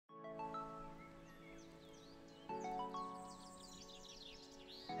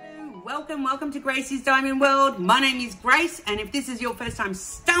welcome to Gracie's Diamond World. My name is Grace, and if this is your first time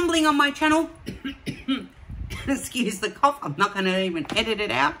stumbling on my channel, excuse the cough, I'm not going to even edit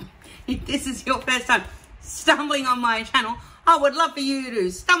it out. If this is your first time stumbling on my channel, I would love for you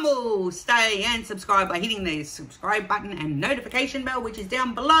to stumble, stay and subscribe by hitting the subscribe button and notification bell, which is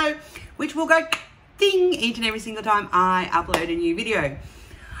down below, which will go ding each and every single time I upload a new video.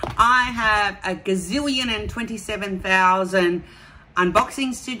 I have a gazillion and 27,000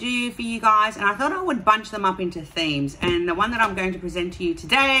 unboxings to do for you guys, and I thought I would bunch them up into themes, and the one that I'm going to present to you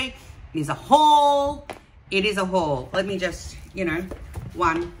today is a haul. It is a haul. Let me just, you know,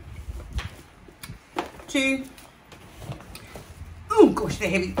 1, 2, oh gosh, they're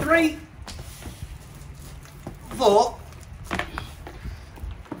heavy, 3, 4,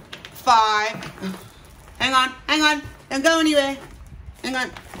 5, hang on, don't go anywhere, hang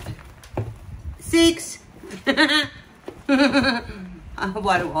on, 6,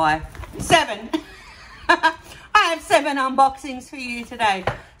 what do I? 7. I have 7 unboxings for you today.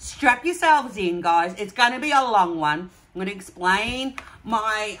 Strap yourselves in, guys. It's going to be a long one. I'm going to explain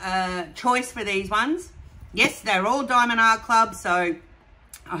my choice for these ones. Yes, they're all Diamond Art Club, so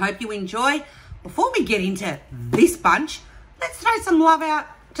I hope you enjoy. Before we get into this bunch, let's throw some love out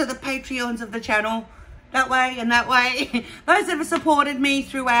to the Patreons of the channel. That way and that way. Those that have supported me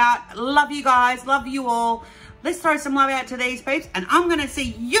throughout, love you guys, love you all. Let's throw some love out to these peeps, and I'm going to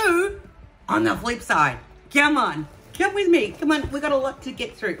see you on the flip side. Come on. Come with me. Come on. We've got a lot to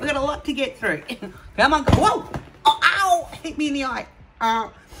get through. Come on. Whoa. Oh, ow. Hit me in the eye.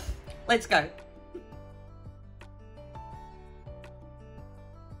 Let's go.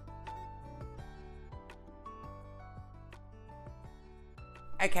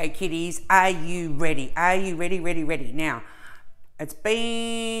 Okay, kiddies. Are you ready? Are you ready? Ready? Now, it's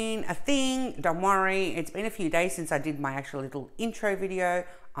been a thing, don't worry, it's been a few days since I did my actual little intro video.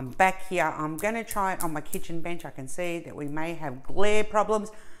 I'm back here, I'm gonna try it on my kitchen bench. I can see that we may have glare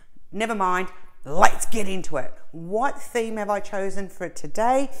problems. Never mind, let's get into it. What theme have I chosen for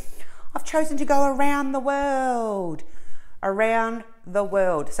today? I've chosen to go around the world. Around the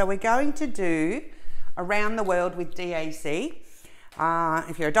world. So we're going to do around the world with DAC.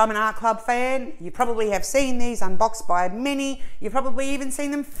 If you're a Diamond Art Club fan, you probably have seen these unboxed by many. You've probably even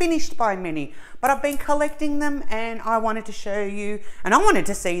seen them finished by many. But I've been collecting them, and I wanted to show you, and I wanted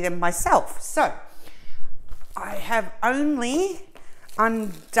to see them myself. So I have only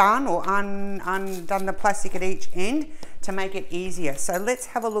undone the plastic at each end to make it easier. So let's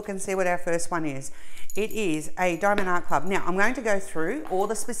have a look and see what our first one is. It is a Diamond Art Club. Now I'm going to go through all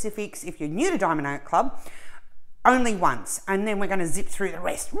the specifics if you're new to Diamond Art Club. Only once, and then we're going to zip through the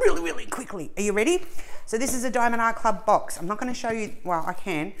rest really quickly. Are you ready? So this is a Diamond Art Club box. I'm not going to show you, well, I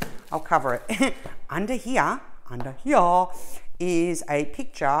can, I'll cover it. Under here is a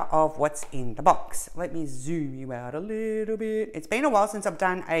picture of what's in the box. Let me zoom you out a little bit. It's been a while since I've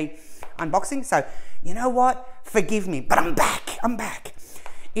done a unboxing, so you know what? Forgive me, but I'm back.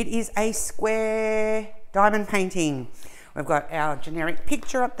 It is a square diamond painting. We've got our generic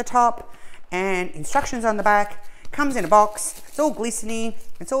picture up the top and instructions on the back. Comes in a box, it's all glistening,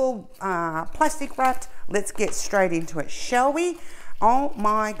 it's all plastic wrapped. Let's get straight into it, shall we? Oh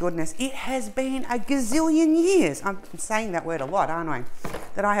my goodness, it has been a gazillion years, I'm saying that word a lot, aren't I,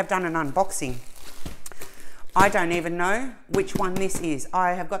 that I have done an unboxing. I don't even know which one this is.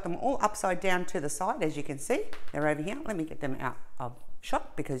 I have got them all upside down to the side, as you can see. They're over here. Let me get them out of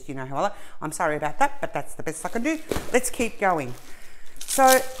shot because you know how I like. I'm sorry about that, but that's the best I can do. Let's keep going. So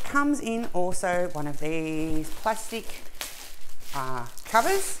it comes in also one of these plastic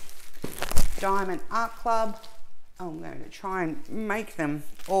covers, Diamond Art Club. I'm going to try and make them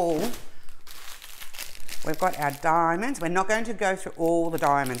all. We've got our diamonds. We're not going to go through all the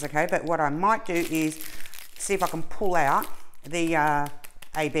diamonds, okay? But what I might do is see if I can pull out the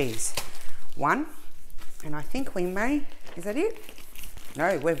ABs. One, and I think we may, is that it?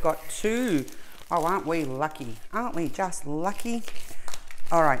 No, we've got 2. Oh, aren't we lucky? Aren't we just lucky?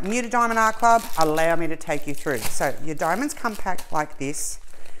 All right, new to Diamond Art Club, allow me to take you through. So your diamonds come packed like this.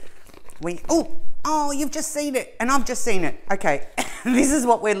 Oh, you've just seen it, and I've just seen it. Okay, this is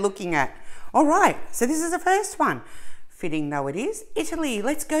what we're looking at. All right, so this is the first one. Fitting though it is, Italy.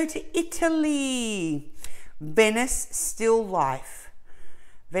 Let's go to Italy. Venice Still Life.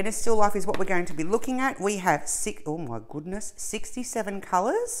 Venice Still Life is what we're going to be looking at. We have 67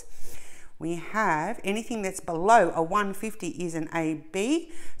 colors. We have anything that's below a 150 is an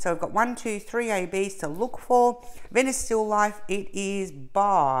AB. So we've got 1, 2, 3 ABs to look for. Venice Still Life, it is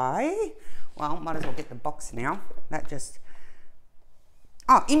by, well, might as well get the box now. That just,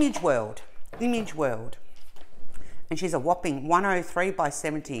 Image World. And she's a whopping 103 by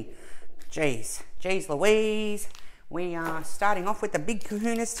 70. Geez Louise. We are starting off with the big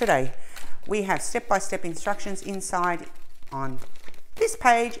kahunas today. We have step-by-step instructions inside. On this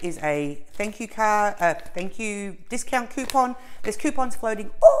page is a thank you card, thank you discount coupon. There's coupons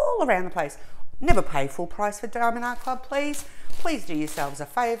floating all around the place. Never pay full price for Diamond Art Club, please. Please do yourselves a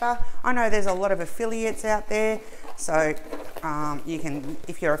favor. I know there's a lot of affiliates out there, so you can,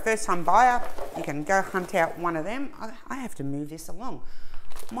 if you're a first-time buyer, you can go hunt out one of them. I have to move this along.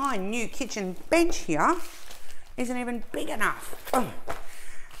 My new kitchen bench here isn't even big enough.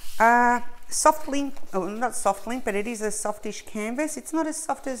 Soft link, oh, not soft link, but it is a softish canvas. It's not as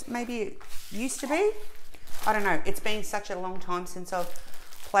soft as maybe it used to be. I don't know. It's been such a long time since I've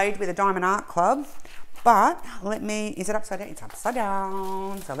played with a Diamond Art Club. But let me, is it upside down? It's upside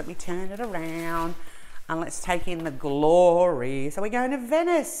down. So let me turn it around and let's take in the glory. So we're going to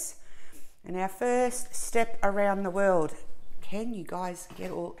Venice and our first step around the world. Can you guys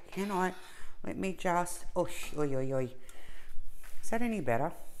get all, can I, let me just, oh, oi, oi, oi. Is that any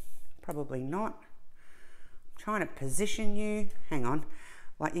better? Probably not. I'm trying to position you. Hang on.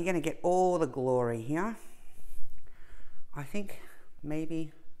 Like you're going to get all the glory here. I think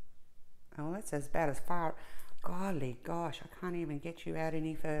maybe, oh, that's about as far. Golly gosh, I can't even get you out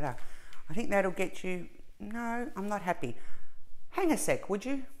any further. I think that'll get you. No, I'm not happy. Hang a sec, would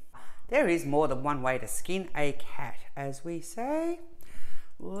you? There is more than one way to skin a cat, as we say.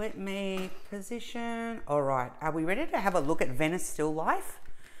 Let me position. All right, are we ready to have a look at Venice still life?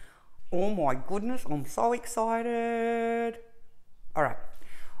 Oh my goodness, I'm so excited. All right,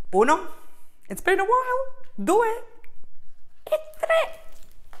 uno, it's been a while, do it.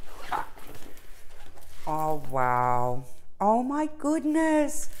 Oh wow, oh my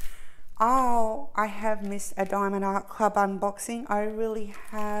goodness. Oh, I have missed a Diamond Art Club unboxing. I really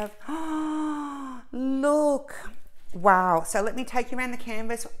have. Look, wow. So let me take you around the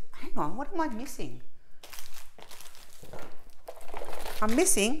canvas. Hang on, what am I missing? I'm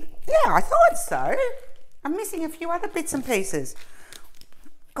missing, yeah, I thought so. I'm missing a few other bits and pieces.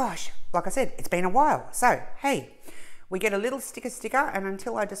 Gosh, like I said, it's been a while. So, hey, we get a little sticker, and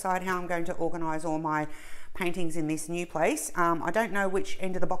until I decide how I'm going to organise all my paintings in this new place, I don't know which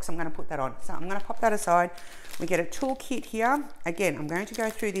end of the box I'm going to put that on. So I'm going to pop that aside. We get a toolkit here. Again, I'm going to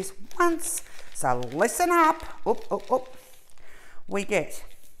go through this once. So listen up. We get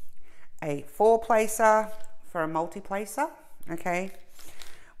a 4-placer for a multi-placer, okay?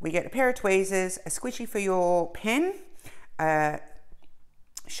 We get a pair of tweezers, a squishy for your pen,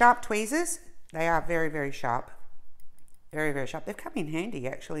 sharp tweezers. They are very, very sharp. Very, very sharp. They've come in handy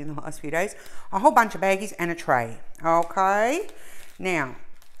actually in the last few days. A whole bunch of baggies and a tray. Okay. Now,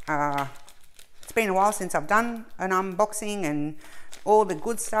 it's been a while since I've done an unboxing and all the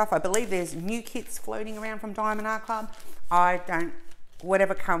good stuff. I believe there's new kits floating around from Diamond Art Club.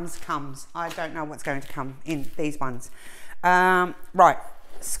 Whatever comes, comes. I don't know what's going to come in these ones. Right.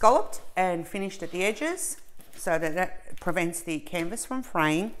 Scalloped and finished at the edges so that prevents the canvas from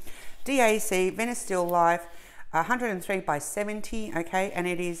fraying. DAC, Venice Still Life, 103 by 70, okay, and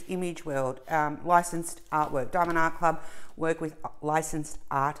it is Image World, licensed artwork. Diamond Art Club work with licensed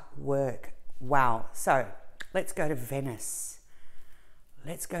artwork. Wow. So let's go to Venice.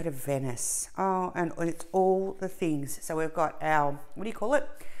 Let's go to Venice. Oh, and it's all the things. So we've got our, what do you call it?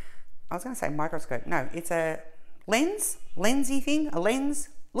 I was going to say microscope. No, it's a lens, lensy thing, a lens,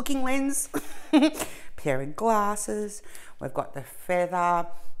 looking lens, pair of glasses. We've got the feather,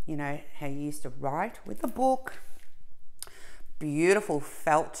 you know, how you used to write with the book. Beautiful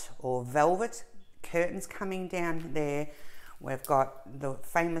felt or velvet curtains coming down there. We've got the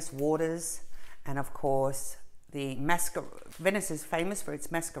famous waters, and of course the Venice is famous for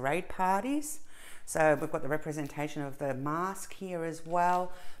its masquerade parties. So we've got the representation of the mask here as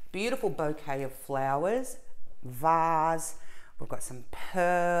well. Beautiful bouquet of flowers, vase. We've got some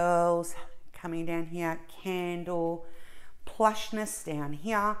pearls coming down here, candle, plushness down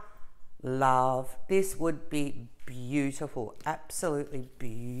here. Love. This would be beautiful, absolutely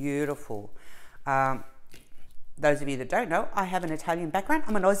beautiful. Those of you that don't know, I have an Italian background.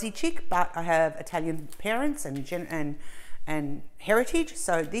 I'm an Aussie chick, but I have Italian parents and heritage.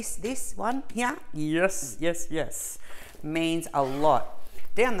 So this one here, yes, means a lot.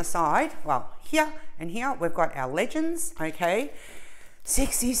 Down the side, well, here and here, we've got our legends, okay?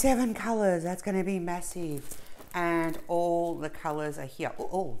 67 colours, that's going to be massive. And all the colours are here.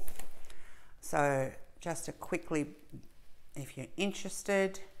 Oh. So just to quickly, if you're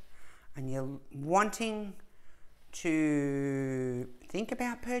interested and you're wanting to think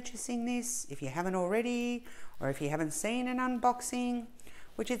about purchasing this, if you haven't already, or if you haven't seen an unboxing,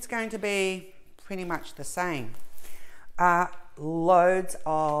 which it's going to be pretty much the same. Loads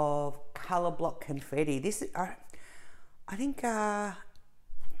of color block confetti. This is, I think,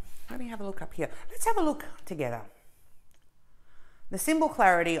 let me have a look up here. Let's have a look together. The symbol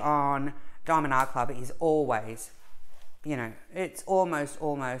clarity on Diamond Art Club is always, you know, it's almost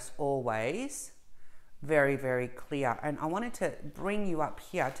always very, very clear. And I wanted to bring you up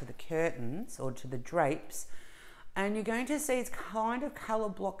here to the curtains or to the drapes, and you're going to see it's kind of color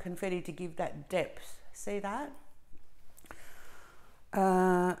block confetti to give that depth. See that?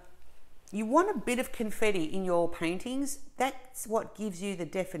 You want a bit of confetti in your paintings. That's what gives you the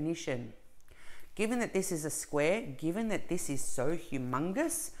definition. Given that this is a square, given that this is so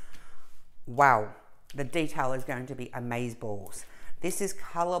humongous, wow, the detail is going to be amazeballs. This is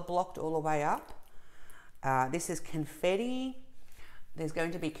color blocked all the way up. This is confetti. There's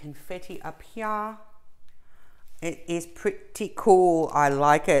going to be confetti up here. It is pretty cool. I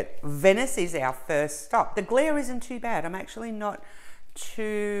like it. Venice is our first stop. The glare isn't too bad. I'm actually not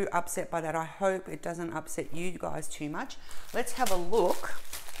too upset by that. I hope it doesn't upset you guys too much. Let's have a look.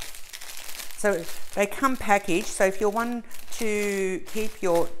 So they come packaged. So if you want to keep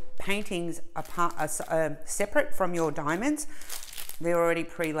your paintings apart, separate from your diamonds, they're already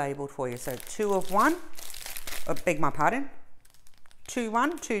pre-labeled for you. So 2 of 1. Oh, beg my pardon. 2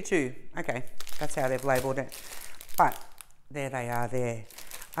 1 2 2. Okay, that's how they've labeled it. But there they are there.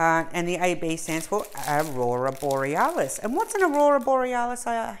 And the AB stands for Aurora Borealis. And what's an Aurora Borealis,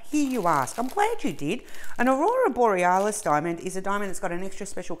 I hear you ask? I'm glad you did. An Aurora Borealis diamond is a diamond that's got an extra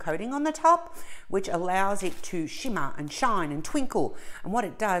special coating on the top, which allows it to shimmer and shine and twinkle. And what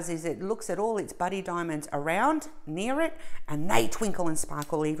it does is it looks at all its buddy diamonds around, near it, and they twinkle and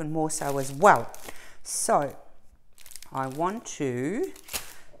sparkle even more so as well. So I want to,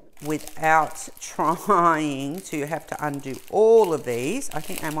 without trying to have to undo all of these, I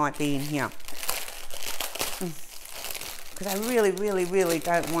think they might be in here. Because I really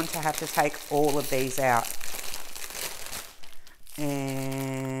don't want to have to take all of these out.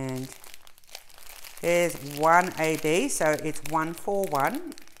 And there's 1 AB, so it's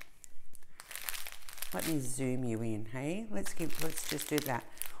 141. Let me zoom you in, hey? Let's just do that.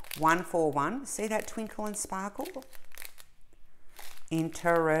 141. See that twinkle and sparkle?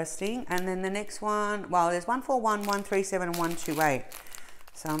 Interesting. And then the next one, well, there's 141, 137, and 128.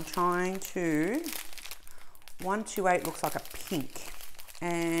 So I'm trying to, 128 looks like a pink,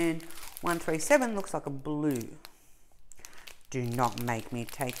 and 137 looks like a blue. Do not make me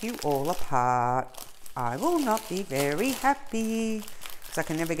take you all apart. I will not be very happy, because I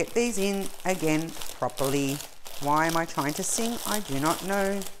can never get these in again properly. Why am I trying to sing? I do not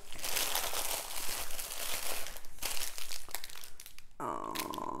know.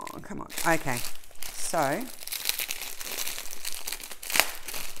 Come on. Okay, so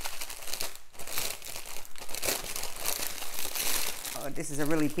this is a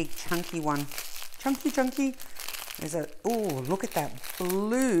really big chunky one. Chunky. There's a, oh, look at that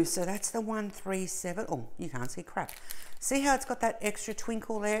blue. So that's the 137. Oh, you can't see crap. See how it's got that extra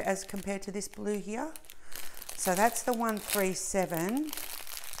twinkle there as compared to this blue here? So that's the 137.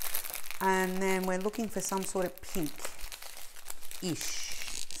 And then we're looking for some sort of pink-ish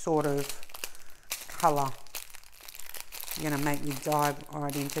sort of colour. You're gonna make me dive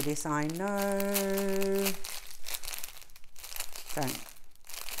right into this, I know. Don't.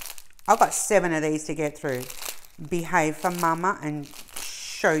 I've got 7 of these to get through. Behave for mama and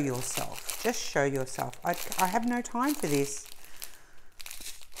show yourself. Just show yourself. I have no time for this.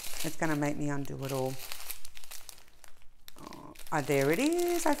 It's gonna make me undo it all. Oh, there it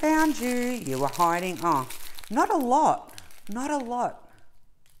is. I found you. You were hiding. Oh, not a lot. Not a lot.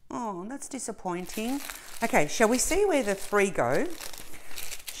 Oh, that's disappointing. Okay, shall we see where the 3 go?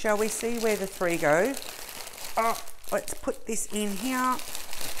 Shall we see where the 3 go? Oh, let's put this in here.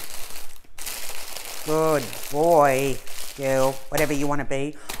 Good boy, girl, whatever you want to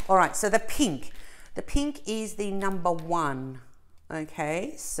be. All right, so the pink. The pink is the number 1.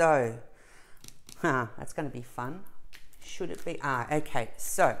 Okay, so, that's going to be fun. Should it be? Okay,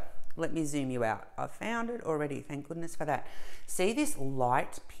 so let me zoom you out. I found it already. Thank goodness for that. See this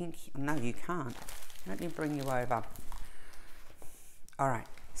light pink? No, you can't. Let me bring you over. All right.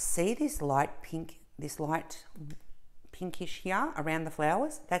 See this light pink, this light pinkish here around the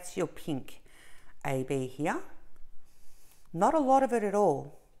flowers? That's your pink AB here. Not a lot of it at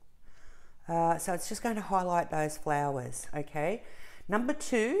all. So it's just going to highlight those flowers, okay? Number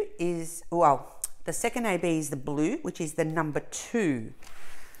 2 is, well, the second AB is the blue, which is the number 2.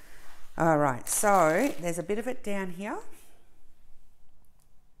 All right, so there's a bit of it down here.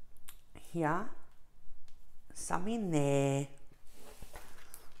 Here. Some in there.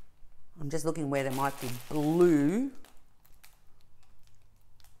 I'm just looking where there might be blue.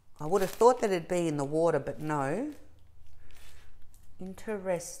 I would have thought that it'd be in the water, but no.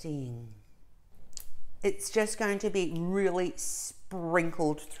 Interesting. It's just going to be really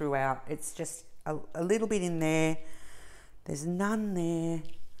sprinkled throughout. It's just a little bit in there. There's none there.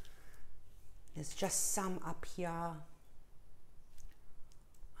 There's just some up here.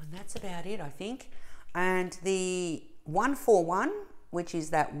 And that's about it, I think. And the 141, which is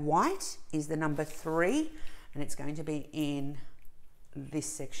that white, is the number 3. And it's going to be in this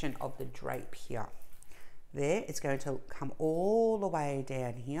section of the drape here. There, it's going to come all the way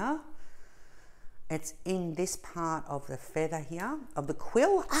down here. It's in this part of the feather here, of the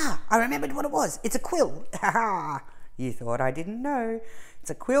quill. Ah, I remembered what it was. It's a quill. You thought I didn't know. It's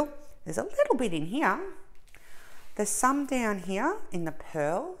a quill. There's a little bit in here. There's some down here in the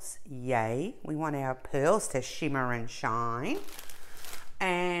pearls. Yay. We want our pearls to shimmer and shine.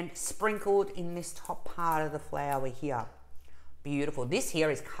 And sprinkled in this top part of the flower here. Beautiful. This here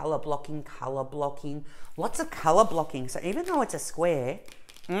is colour blocking. Lots of colour blocking. So even though it's a square,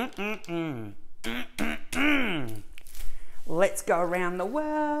 let's go around the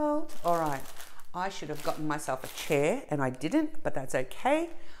world. All right. I should have gotten myself a chair and I didn't, but that's okay.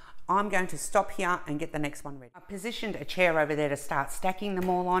 I'm going to stop here and get the next one ready. I positioned a chair over there to start stacking them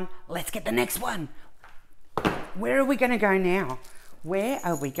all on. Let's get the next one. Where are we going to go now? Where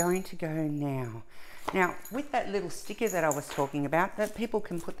are we going to go now? Now, with that little sticker that I was talking about, that people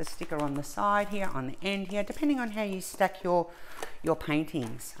can put the sticker on the side here, on the end here, depending on how you stack your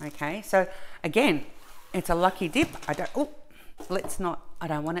paintings, okay? So, again, it's a lucky dip. I don't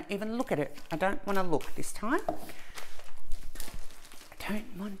want to even look at it. I don't want to look this time. I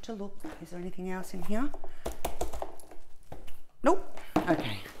don't want to look. Is there anything else in here? Nope.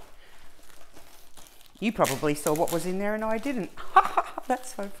 Okay. You probably saw what was in there and I didn't.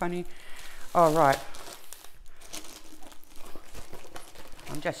 That's so funny. All right.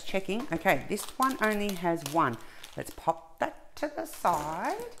 I'm just checking. Okay, this one only has one. Let's pop that to the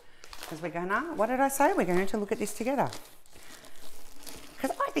side because we're gonna, what did I say? We're going to look at this together.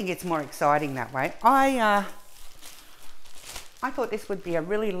 Because I think it's more exciting that way. I thought this would be a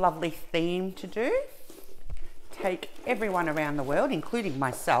really lovely theme to do. Take everyone around the world, including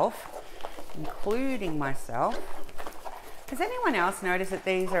myself. Has anyone else noticed that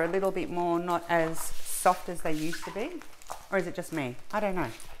these are a little bit more not as soft as they used to be? Or is it just me? I don't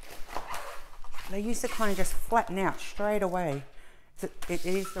know. They used to kind of just flatten out straight away. It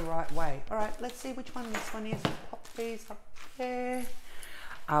is the right way. All right, let's see which one this one is. Pop these up there.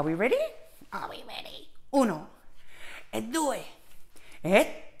 Are we ready? Are we ready? Uno. E due, e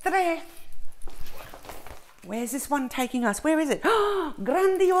tre. Where's this one taking us? Where is it? Oh,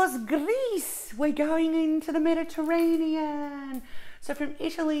 grandiose Greece. We're going into the Mediterranean. So from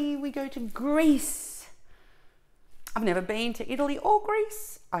Italy, we go to Greece. I've never been to Italy or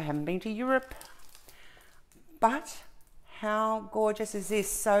Greece. I haven't been to Europe. But how gorgeous is this?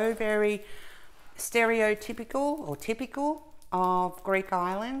 So very stereotypical or typical of Greek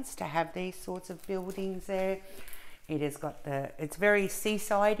islands to have these sorts of buildings there. It has got it's very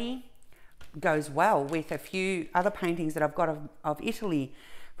seasidey, goes well with a few other paintings that I've got of Italy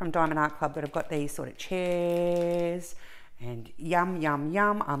from Diamond Art Club that have got these sort of chairs and yum,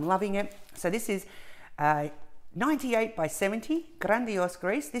 I'm loving it. So this is 98 by 70, Grandiose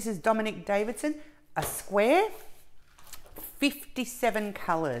Greece. This is Dominic Davidson, a square, 57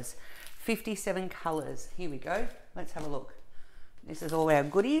 colours. 57 colours. Here we go. Let's have a look. This is all our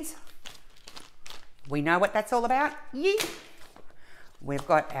goodies. We know what that's all about. Yeet. We've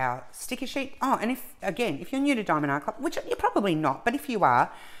got our sticker sheet. Oh, and if you're new to Diamond Art Club, which you're probably not, but if you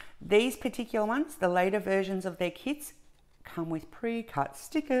are, these particular ones, the later versions of their kits, come with pre-cut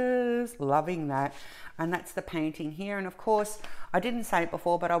stickers. Loving that. And that's the painting here. And of course, I didn't say it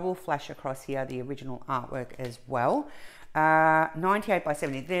before, but I will flash across here the original artwork as well. 98 by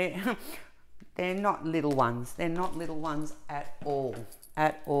 70. They're not little ones. They're not little ones at all.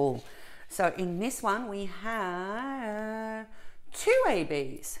 At all. So in this one, we have 2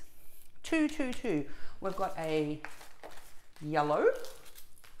 ABs. Two. We've got a yellow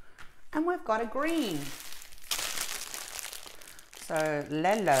and we've got a green. So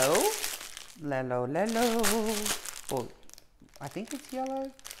lello. Oh, I think it's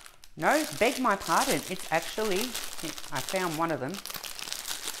yellow. No, beg my pardon. It's actually, I found one of them.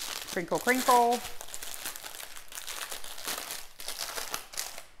 Crinkle.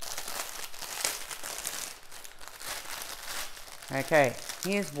 Okay,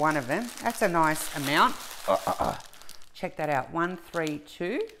 here's one of them. That's a nice amount. Check that out.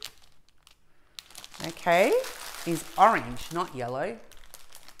 132. Okay, is orange, not yellow.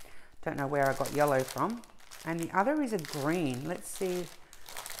 Don't know where I got yellow from. And the other is a green. Let's see.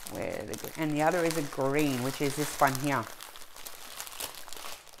 And the other is a green, which is this one here.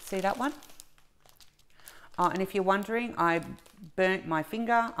 See that one? Oh, and if you're wondering, I burnt my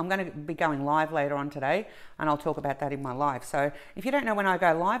finger. I'm going to be going live later on today, and I'll talk about that in my live. So if you don't know when I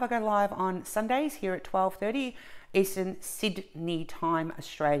go live on Sundays here at 12:30 Eastern Sydney time,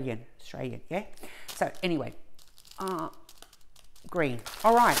 Australian, yeah? So anyway, green.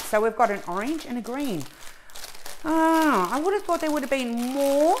 All right, so we've got an orange and a green. I would have thought there would have been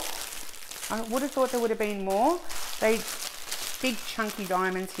more. They big chunky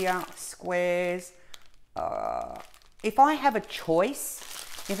diamonds here, squares. If I have a choice,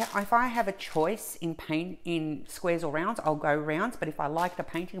 if I have a choice in squares or rounds, I'll go rounds. But if I like the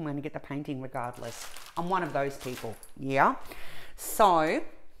painting, I'm going to get the painting regardless. I'm one of those people. Yeah. So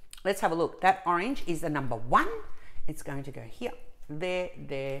let's have a look. That orange is the number 1. It's going to go here,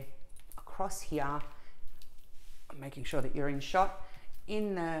 there, across here. I'm making sure that you're in shot.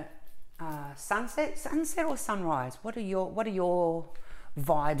 In the sunset or sunrise. What are your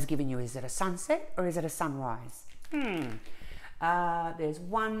vibes giving you? Is it a sunset or is it a sunrise? There's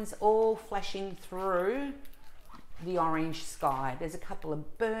ones all flashing through the orange sky. There's a couple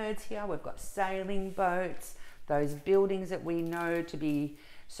of birds here. We've got sailing boats, those buildings that we know to be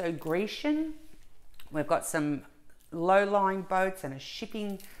so Grecian. We've got some low-lying boats and a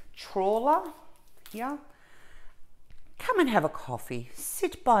shipping trawler here. Come and have a coffee,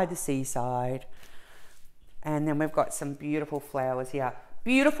 sit by the seaside. And then we've got some beautiful flowers here.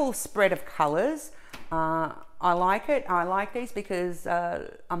 Beautiful spread of colors. I like it. I like these because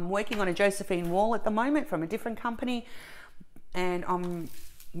I'm working on a Josephine wall at the moment from a different company. And I'm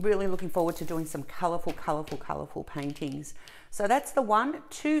really looking forward to doing some colorful paintings. So that's the 1.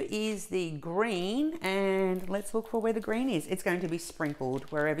 2 is the green. And let's look for where the green is. It's going to be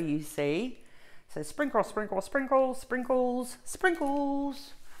sprinkled wherever you see. So sprinkle, sprinkle, sprinkle, sprinkles,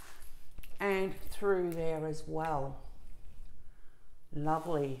 sprinkles. And through there as well.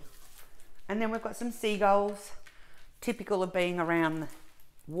 Lovely. And then we've got some seagulls, typical of being around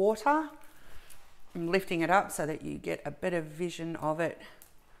water. I'm lifting it up so that you get a better vision of it.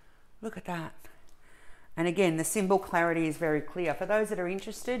 Look at that. And again, the symbol clarity is very clear. For those that are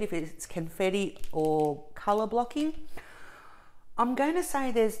interested, if it's confetti or color blocking, I'm going to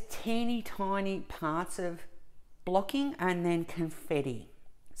say there's teeny tiny parts of blocking and then confetti.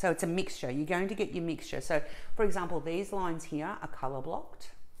 So it's a mixture. You're going to get your mixture. So for example, these lines here are color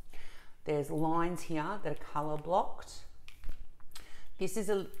blocked. There's lines here that are color blocked. This is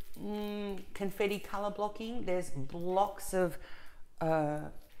a confetti color blocking. There's blocks of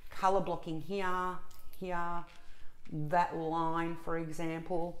color blocking here, that line, for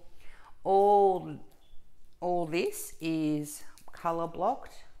example. All this is color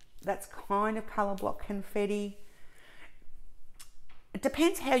blocked. That's kind of color block confetti. It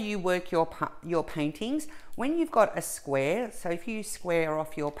depends how you work your paintings. When you've got a square, so if you square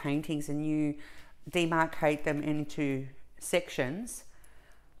off your paintings and you demarcate them into sections,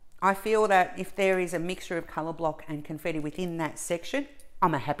 I feel that if there is a mixture of color block and confetti within that section,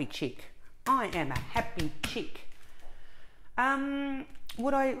 I'm a happy chick. I am a happy chick. I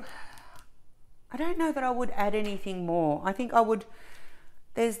don't know that I would add anything more. I think I would,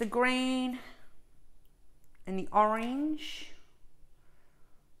 there's the green and the orange.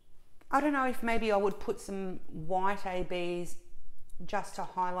 I don't know if maybe I would put some white ABs just to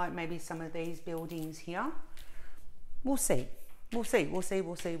highlight maybe some of these buildings here. We'll see. We'll see.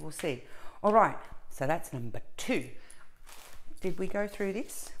 All right, so that's number 2. Did we go through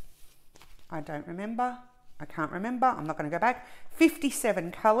this? I don't remember. I can't remember. I'm not going to go back.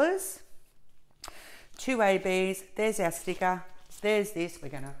 57 colors. 2 ABs. There's our sticker. There's this. We're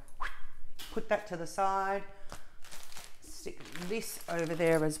going to put that to the side. Stick this over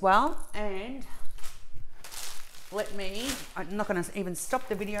there as well, and I'm not going to even stop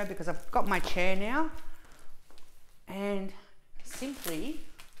the video because I've got my chair now, and simply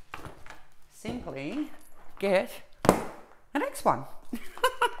get the next one.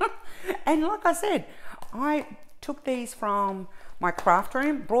 And like I said, I took these from my craft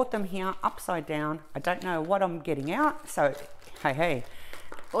room, brought them here upside down. I don't know what I'm getting out, so hey,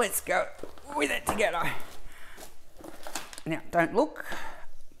 let's go with it together. Now, don't look.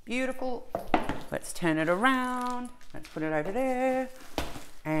 Beautiful. Let's turn it around. Let's put it over there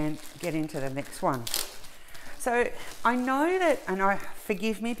and get into the next one. So I know that, and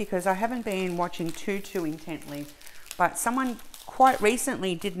forgive me because I haven't been watching too intently, but someone quite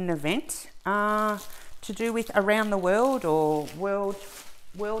recently did an event to do with around the world or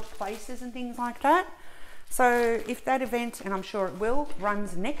world places and things like that. So if that event, and I'm sure it will,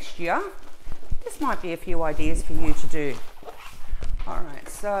 runs next year, this might be a few ideas for you to do. All right,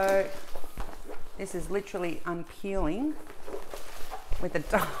 so this is literally unpeeling with the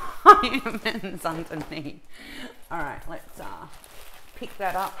diamonds underneath. All right, let's pick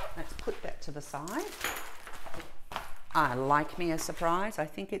that up. Let's put that to the side. I like me a surprise. I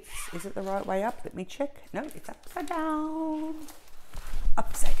think is it the right way up? Let me check. No, it's upside down.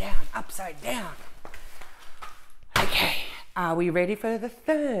 Upside down, upside down. Okay, are we ready for the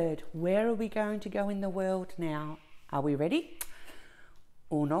third? Where are we going to go in the world now? Are we ready?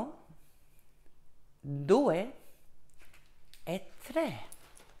 Uno, due, e tre.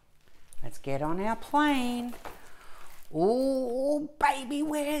 Let's get on our plane. Oh, baby,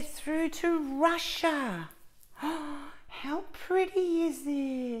 we're through to Russia. How pretty is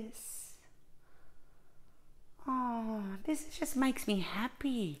this? Oh, this just makes me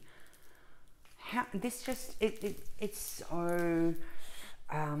happy. This just, it's so,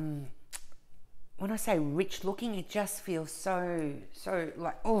 when I say rich looking, it just feels so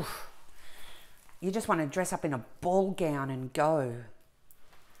like, oh, you just want to dress up in a ball gown and go.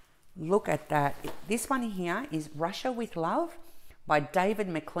 Look at that. This one here is Russia with Love by David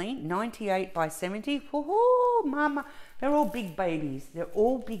MacLeod, 98 by 70. Oh, mama, they're all big babies. They're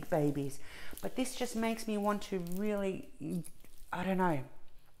all big babies. But this just makes me want to really, I don't know,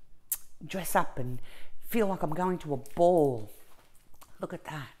 dress up and feel like I'm going to a ball. Look at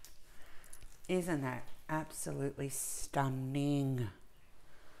that. Isn't that absolutely stunning?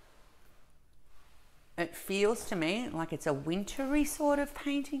 It feels to me like it's a wintry sort of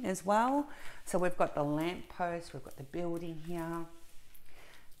painting as well. So we've got the lamppost, we've got the building here.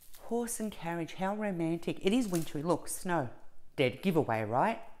 Horse and carriage, how romantic. It is wintry. Look, snow. Dead giveaway,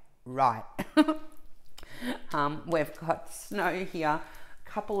 right? Right. We've got snow here. A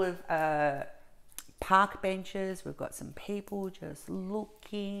couple of park benches. We've got some people just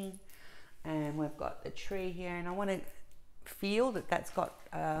looking. And we've got the tree here. And I want to feel that that's got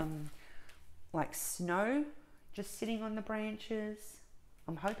like snow just sitting on the branches.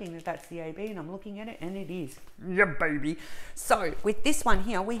 I'm hoping that that's the AB and I'm looking at it and it is. Yeah, baby. So with this one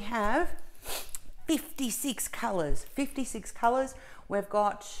here, we have 56 colors. 56 colors. We've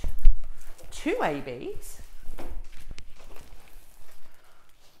got 2 ABs.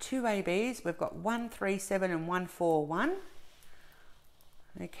 2 ABs. We've got 137 and 141.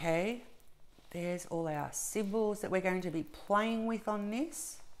 Okay. There's all our symbols that we're going to be playing with on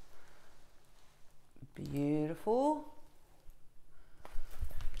this. Beautiful.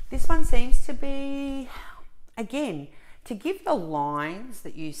 This one seems to be, again, to give the lines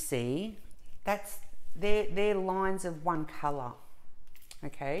that you see, they're lines of one color.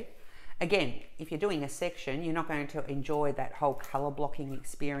 Okay. Again, if you're doing a section, you're not going to enjoy that whole color blocking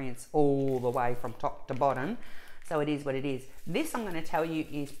experience all the way from top to bottom. So it is what it is. This, I'm going to tell you,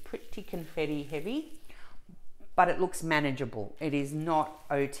 is pretty confetti heavy, but it looks manageable. It is not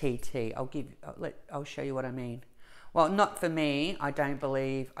OTT. I'll show you what I mean. Well, not for me. I don't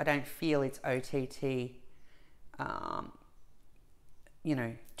feel it's OTT, you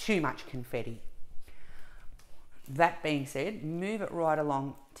know, too much confetti. That being said, move it right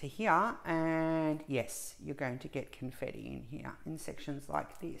along to here and yes, you're going to get confetti in here in sections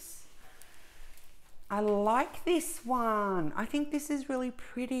like this. I like this one. I think this is really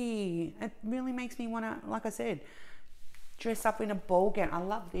pretty. It really makes me want to, like I said, dress up in a ball gown. I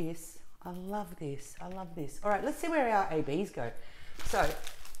love this. I love this. I love this. All right, let's see where our ABs go. So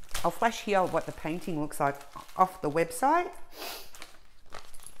I'll flash here what the painting looks like off the website.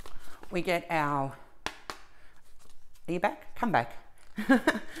 We get our, are you back? Come back.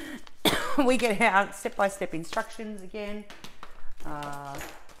 We get our step-by-step instructions again.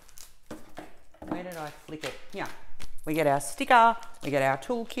 Where did I flick it? Yeah. We get our sticker. We get our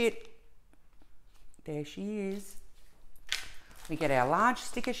toolkit. There she is. We get our large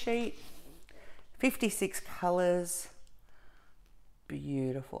sticker sheet. 56 colours.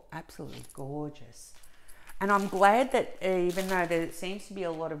 Beautiful. Absolutely gorgeous. And I'm glad that even though there seems to be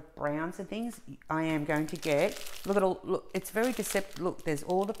a lot of browns and things, I am going to get, look at all, look, it's very deceptive. Look, there's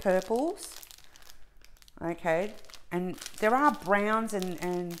all the purples. Okay. And there are browns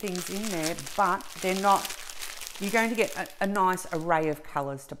and things in there, but they're not, you're going to get a nice array of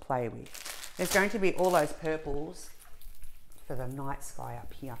colours to play with. There's going to be all those purples for the night sky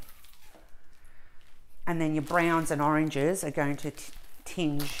up here. And then your browns and oranges are going to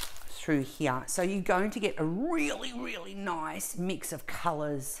tinge through here. So you're going to get a really, really nice mix of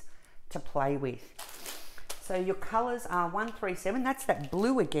colours to play with. So your colours are 137, that's that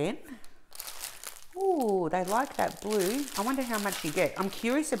blue again. Ooh, they like that blue. I wonder how much you get. I'm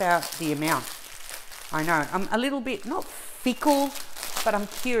curious about the amount. I know, I'm a little bit, not fickle, but I'm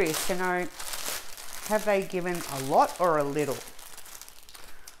curious to know, have they given a lot or a little?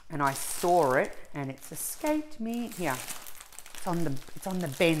 and I saw it and it's escaped me. Here, it's on the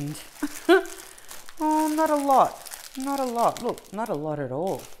bend. Oh, not a lot. Not a lot. Look, not a lot at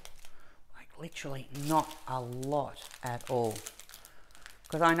all. Like literally not a lot at all.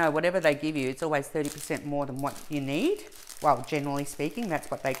 Because I know whatever they give you, it's always 30% more than what you need. Well, generally speaking, that's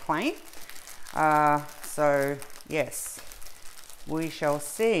what they claim. So, yes, we shall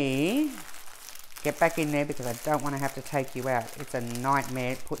see. Get back in there because I don't want to have to take you out. It's a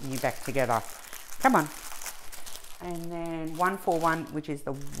nightmare putting you back together. Come on. And then 141, which is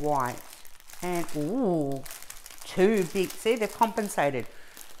the white. And, ooh, 2 big, see, they've compensated.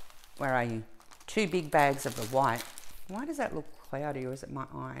 Where are you? 2 big bags of the white. Why does that look cloudy, or is it my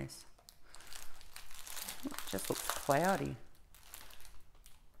eyes? It just looks cloudy.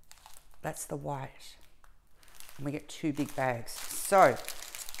 That's the white. And we get 2 big bags. So,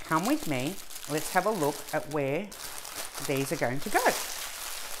 come with me. Let's have a look at where these are going to go.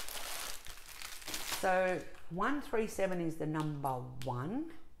 So, 137 is the number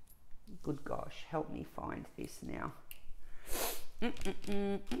 1. Good gosh, help me find this now. Would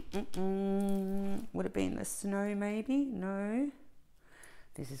it be in the snow maybe? No.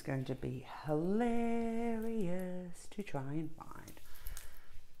 This is going to be hilarious to try and find.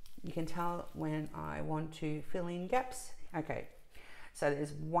 You can tell when I want to fill in gaps. Okay, so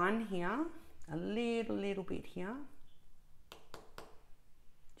there's 1 here, a little bit here.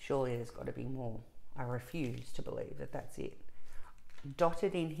 Surely there's got to be more. I refuse to believe that that's it.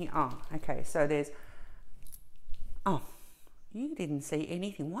 Dotted in here. Oh, okay, so there's, oh, you didn't see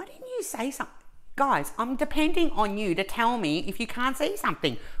anything. Why didn't you say something? Guys, I'm depending on you to tell me if you can't see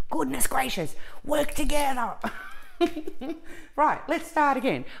something. Goodness gracious, work together. Right, let's start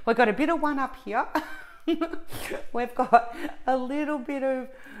again. We've got a bit of 1 up here. We've got a little bit of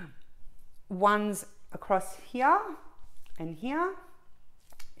 1s across here and here.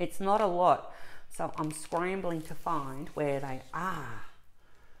 It's not a lot. So I'm scrambling to find where they are.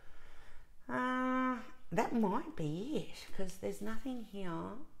 That might be it, because there's nothing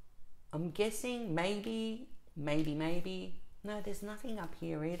here. I'm guessing maybe. No, there's nothing up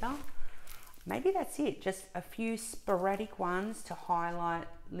here either. Maybe that's it. Just a few sporadic ones to highlight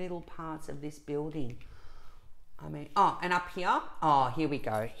little parts of this building. I mean, oh, and up here. Oh, here we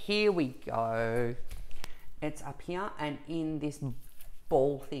go. Here we go. It's up here and in this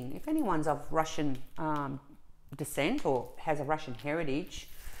ball thing. If anyone's of Russian descent or has a Russian heritage,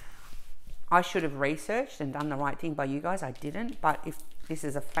 I should have researched and done the right thing by you guys. I didn't, but if this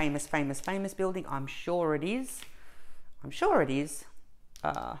is a famous building, I'm sure it is.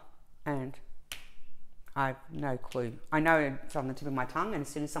 And I've no clue. I know it's on the tip of my tongue, and as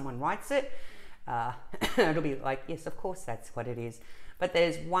soon as someone writes it, it'll be like, yes, of course that's what it is. But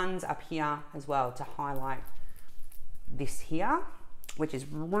there's 1s up here as well to highlight this here, which is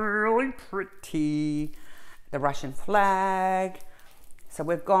really pretty. The Russian flag. So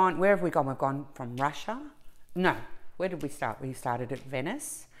we've gone, where have we gone? We've gone from Russia. No, where did we start? We started at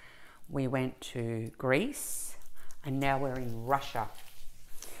Venice. We went to Greece, and now we're in Russia.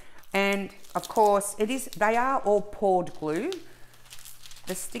 And of course, they are all poured glue.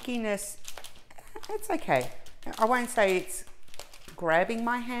 The stickiness, it's okay. I won't say it's grabbing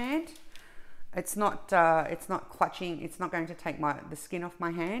my hand. It's not clutching. It's not going to take the skin off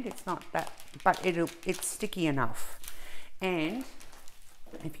my hand. It's not that, but it's sticky enough. And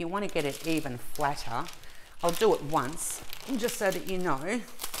if you want to get it even flatter, I'll do it once, just so that you know.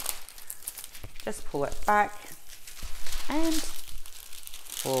 Just pull it back and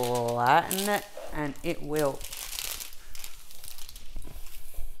flatten it, and it will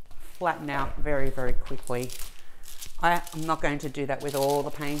flatten out very, very quickly. I'm not going to do that with all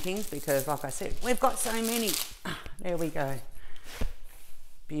the paintings because, like I said, we've got so many. There we go.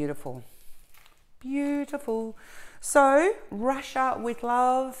 Beautiful. Beautiful. So, Russia with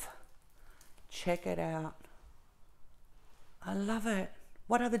love. Check it out. I love it.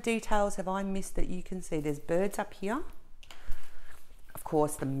 What other details have I missed that you can see? There's birds up here. Of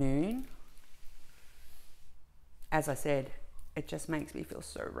course, the moon. As I said, it just makes me feel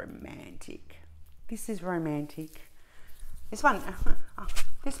so romantic. This is romantic. This one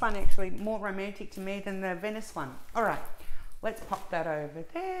actually more romantic to me than the Venice one. All right, let's pop that over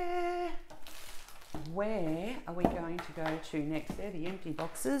there. Where are we going to go to next? They're the empty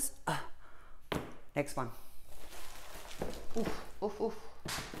boxes. Next one. Oof, oof, oof.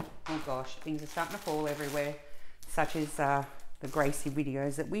 Oh gosh, things are starting to fall everywhere, such as the Gracie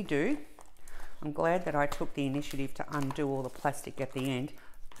videos that we do. I'm glad that I took the initiative to undo all the plastic at the end.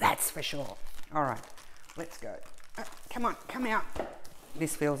 That's for sure. All right, let's go. Come on, come out.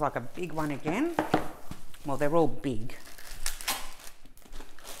 This feels like a big one again. Well, they're all big.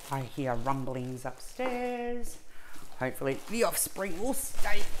 I hear rumblings upstairs. Hopefully the offspring will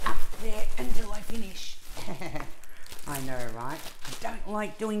stay up there until I finish. I know, right? I don't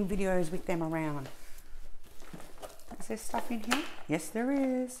like doing videos with them around. Is there stuff in here? Yes, there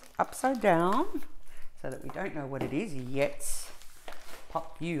is. Upside down, so that we don't know what it is yet.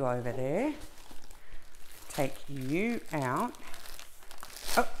 Pop you over there. Take you out.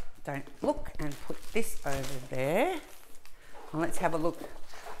 Oh, don't look, and put this over there. And let's have a look.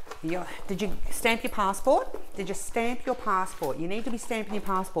 Did you stamp your passport? Did you stamp your passport? You need to be stamping your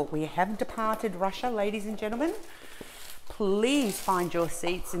passport. We have departed Russia, ladies and gentlemen. Please find your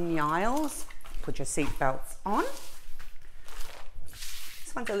seats in the aisles. Put your seat belts on.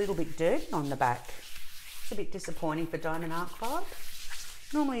 This one's a little bit dirty on the back. It's a bit disappointing for Diamond Art Club.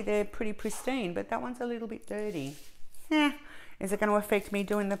 Normally they're pretty pristine, but that one's a little bit dirty. Is it going to affect me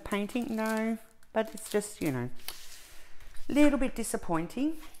doing the painting? No, but it's just, you know, a little bit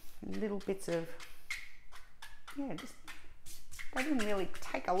disappointing. Little bits of, yeah, just, I didn't really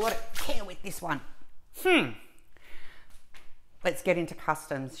take a lot of care with this one. Let's get into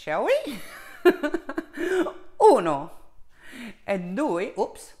customs, shall we? Uno, and due,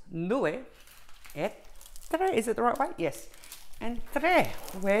 oops, due, et tre. Is it the right way? Yes. And tre.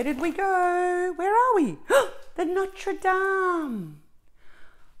 Where did we go? Where are we? The Notre Dame.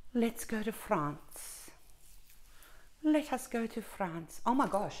 Let's go to France. Let us go to France. Oh my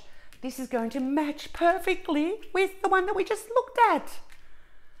gosh, this is going to match perfectly with the one that we just looked at.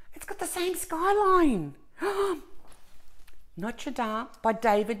 It's got the same skyline. Notre Dame by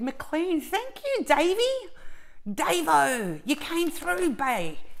David MacLeod. Thank you, Davey. Davo, you came through,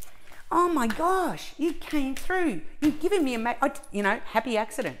 bae. Oh my gosh, you came through. You've given me a, happy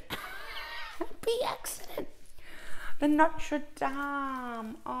accident. Happy accident. The Notre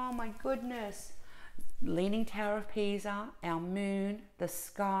Dame. Oh my goodness. Leaning Tower of Pisa, our moon, the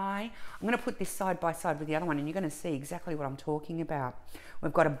sky. I'm going to put this side by side with the other one and you're going to see exactly what I'm talking about.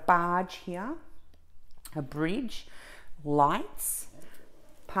 We've got a barge here, a bridge, lights,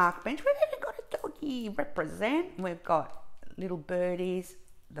 park bench. We've even got a doggy represent. We've got little birdies,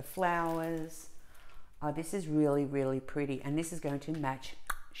 the flowers. Oh, this is really, really pretty. And this is going to match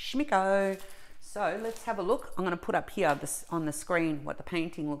Schmicko. So let's have a look. I'm going to put up here on the screen what the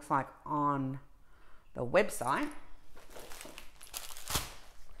painting looks like on the website.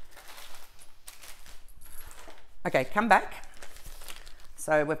 Okay, come back.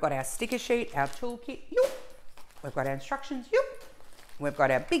 So we've got our sticker sheet, our toolkit, we've got our instructions, we've got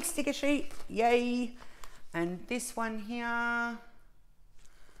our big sticker sheet, yay, and this one here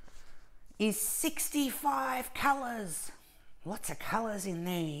is 65 colours. Lots of colours in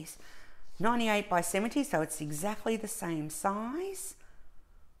these. 98 by 70, so it's exactly the same size.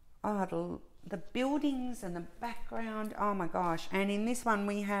 Oh, the buildings and the background, oh my gosh. And in this one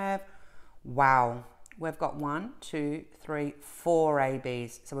we have, wow, we've got 1, 2, 3, 4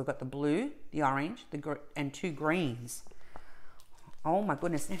 ABs. So we've got the blue, the orange, and 2 greens. Oh my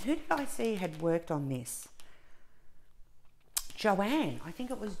goodness. Now who did I see had worked on this? Joanne. I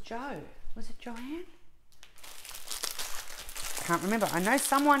think it was Joe. Was it Joanne? Can't remember. I know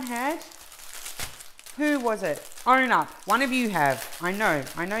someone had. Who was it? Own up. One of you have. I know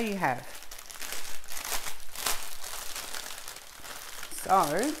you have. So,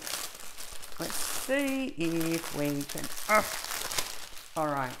 let's see if we can, all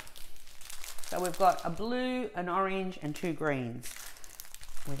right. So we've got a blue, an orange, and 2 greens.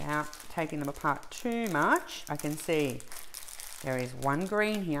 Without taking them apart too much, I can see there is 1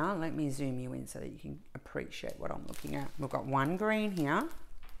 green here. Let me zoom you in so that you can appreciate what I'm looking at. We've got 1 green here.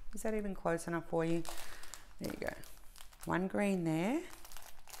 Is that even close enough for you? There you go. 1 green there.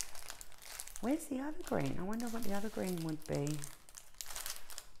 Where's the other green? I wonder what the other green would be.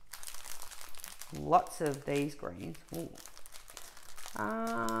 Lots of these greens.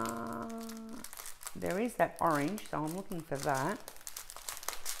 There is that orange, so I'm looking for that.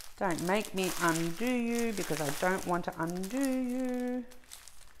 Don't make me undo you because I don't want to undo you.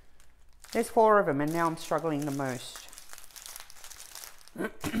 There's 4 of them and now I'm struggling the most.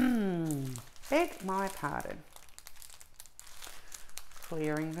 Beg my pardon.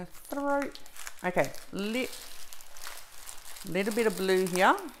 Clearing the throat. Okay, little bit of blue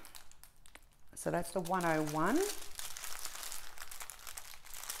here. So that's the 101.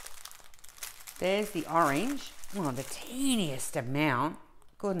 There's the orange. Oh, the teeniest amount.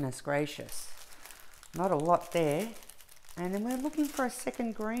 Goodness gracious. Not a lot there. And then we're looking for a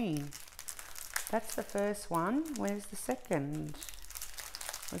second green. That's the first one. Where's the second?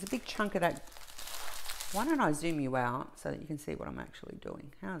 There's a big chunk of that. Why don't I zoom you out so that you can see what I'm actually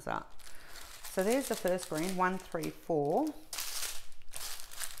doing? How's that? So there's the first green. 1, 3, 4.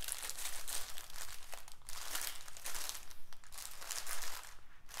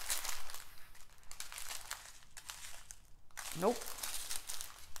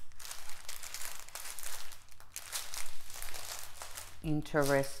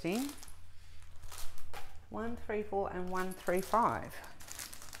 Interesting. 1, 3, 4 and 1, 3, 5.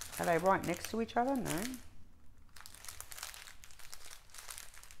 Are they right next to each other? No.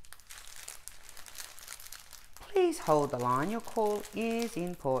 Please hold the line. Your call is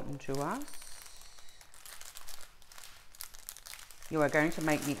important to us. You are going to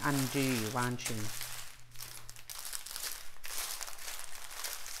make me undo you, aren't you?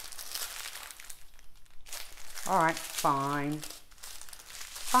 All right, fine.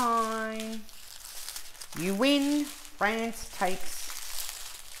 Fine. You win. France takes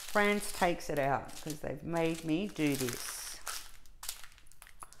it out because they've made me do this.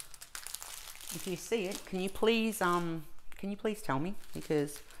 If you see it, can you please tell me,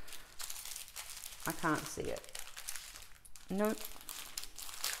 because I can't see it. Nope.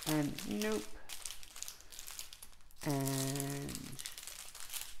 And nope. And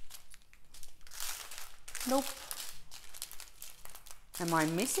nope. Am I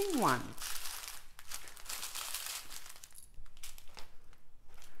missing one?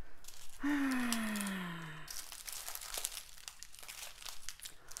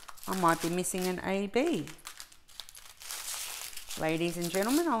 I might be missing an AB. Ladies and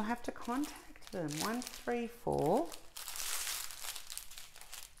gentlemen, I'll have to contact them. 1, 3, 4.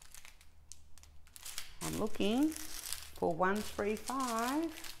 I'm looking for 1, 3, 5.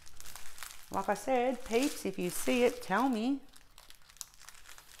 Like I said, peeps, if you see it, tell me.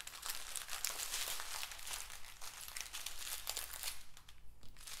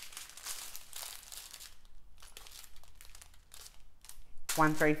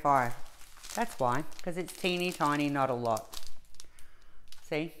 One, 3, 5. That's why, because it's teeny tiny, not a lot.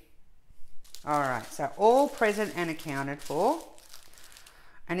 See? All right, so all present and accounted for.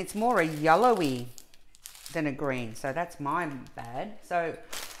 And it's more a yellowy than a green, so that's my bad. So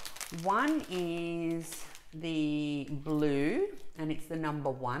 1 is the blue, and it's the number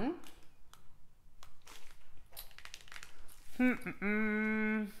 1.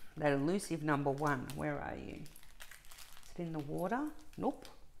 That elusive number 1, where are you? Is it in the water? Nope.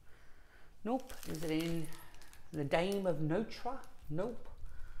 Nope. Is it in the Dame of Notre? Nope.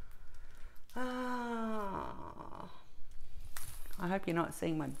 Ah. I hope you're not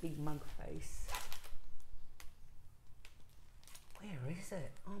seeing my big mug face. Where is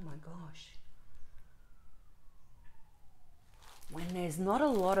it? Oh my gosh. When there's not a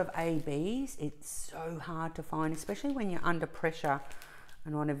lot of ABs, it's so hard to find, especially when you're under pressure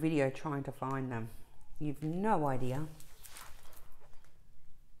and on a video trying to find them. You've no idea.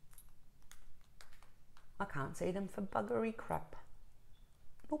 I can't see them for buggery crap.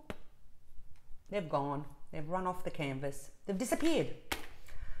 Nope. They've gone. They've run off the canvas. They've disappeared.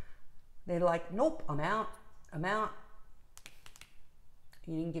 They're like, nope, I'm out. I'm out.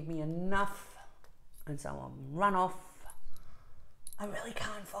 You didn't give me enough. And so I'm run off. I really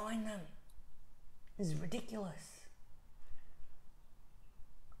can't find them. This is ridiculous.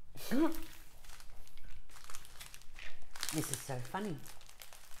 This is so funny.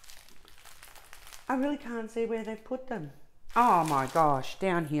 I really can't see where they've put them. Oh my gosh,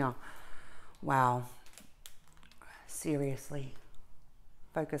 down here. Wow. Seriously.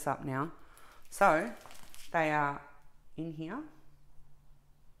 Focus up now. So, they are in here.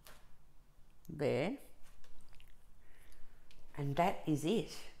 There. And that is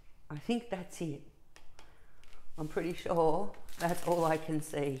it. I think that's it. I'm pretty sure that's all I can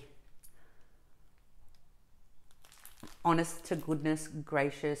see. Honest to goodness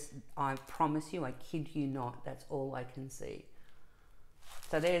gracious, I promise you, I kid you not, that's all I can see.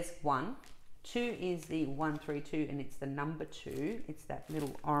 So there's 1. 2 is the 1, 3, 2, and it's the number 2. It's that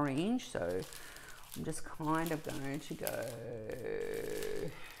little orange. So I'm just kind of going to go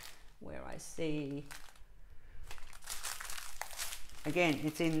where I see. Again,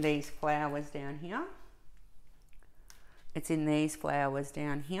 it's in these flowers down here. It's in these flowers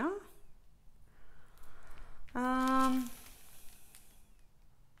down here.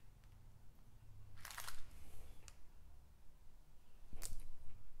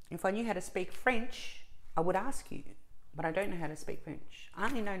 If I knew how to speak French, I would ask you, but I don't know how to speak French. I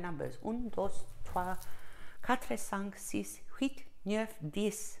only know numbers. 1, 2, 3, 4, 5, 6, 8, 9,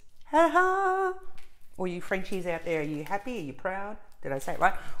 10. Ha ha! All you Frenchies out there, are you happy? Are you proud? Did I say it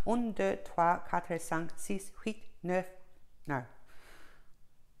right? 1, 2, 3, 4, 5, 6, 8, 9. No.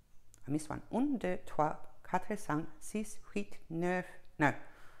 I missed one. 1, 2, 3, 4, 5, 6, 8, 9. No.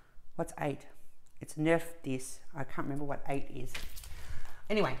 What's 8? It's 9, 10. I can't remember what 8 is.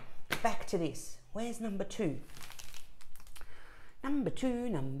 Anyway, back to this. Where's number 2? Number 2,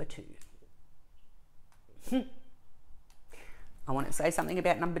 number 2. I want to say something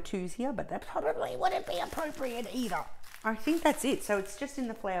about number 2s here, but that probably wouldn't be appropriate either. I think that's it. So it's just in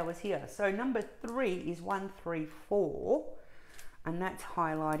the flowers here. So number 3 is 134, and that's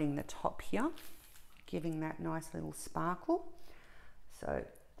highlighting the top here, giving that nice little sparkle. So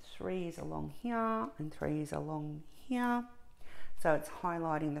 3 is along here and 3 is along here. So it's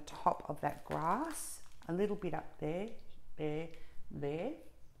highlighting the top of that grass, a little bit up there, there, there,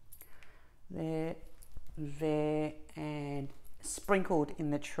 there, there, and sprinkled in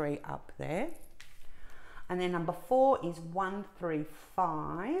the tree up there. And then number 4 is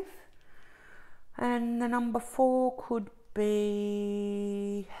 135, and the number 4 could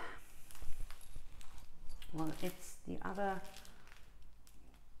be, well, it's the other,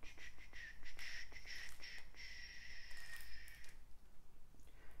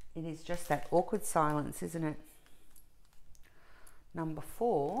 it is just that awkward silence, isn't it? Number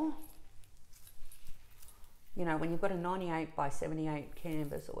 4, you know, when you've got a 98 by 78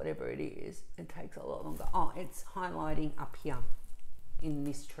 canvas or whatever it is, it takes a lot longer. Oh, it's highlighting up here in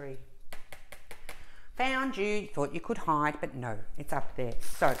this tree. Found you, thought you could hide, but no, it's up there.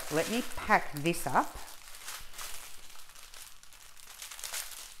 So let me pack this up.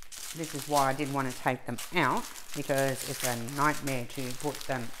 This is why I didn't want to take them out, because it's a nightmare to put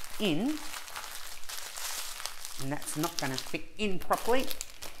them in, and that's not going to fit in properly.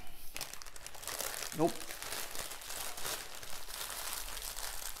 Nope.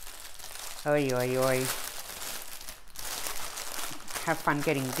 Oi, oi, oi. Have fun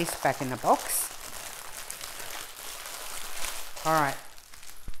getting this back in the box. All right,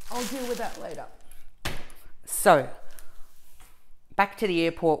 I'll deal with that later. So, back to the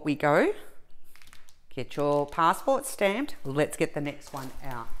airport we go. Get your passport stamped. Let's get the next one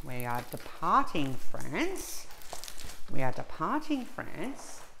out. We are departing France. We are departing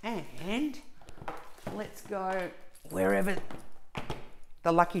France, and let's go wherever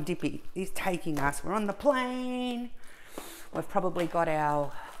the Lucky Dippy is taking us. We're on the plane. We've probably got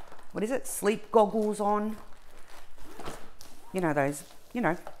our, what is it, sleep goggles on. You know, those, you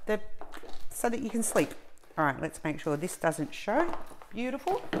know, so that you can sleep. All right, let's make sure this doesn't show.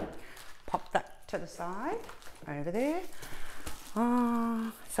 Beautiful. Pop that to the side, over there.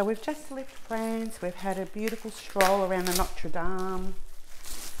 So we've just left France. We've had a beautiful stroll around the Notre Dame.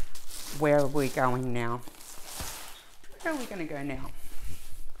 Where are we going now? Where are we going to go now?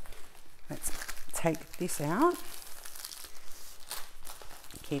 Let's take this out.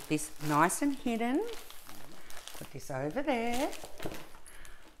 Keep this nice and hidden. Put this over there.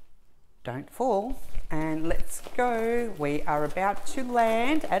 Don't fall. And let's go. We are about to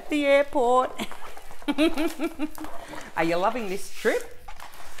land at the airport. Are you loving this trip?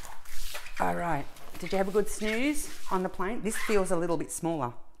 All right. Did you have a good snooze on the plane? This feels a little bit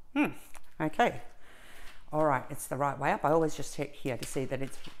smaller. Okay. All right. It's the right way up. I always just check here to see that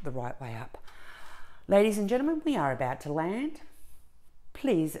it's the right way up. Ladies and gentlemen, we are about to land.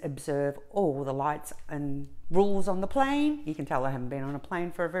 Please observe all the lights and rules on the plane. You can tell I haven't been on a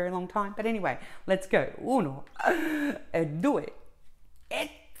plane for a very long time. But anyway, let's go. Uno, due, e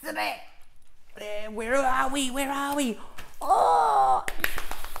tre. Where are we? Where are we? Oh,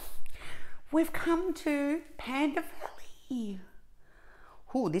 we've come to Panda Valley.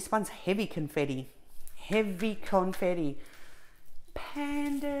 Oh, this one's heavy confetti. Heavy confetti.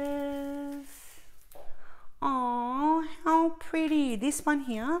 Pandas. Oh, how pretty. This one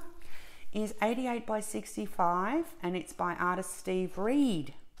here is 88 by 65 and it's by artist Steve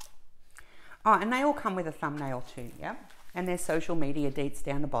Reed. Oh, and they all come with a thumbnail too, yeah? And there's social media deets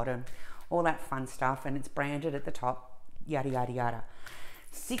down the bottom, all that fun stuff, and it's branded at the top, yada, yada, yada.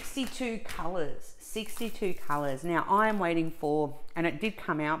 62 colours, 62 colours. Now I'm waiting for, and it did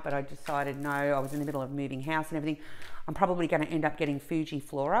come out, but I decided no, I was in the middle of moving house and everything. I'm probably going to end up getting Fuji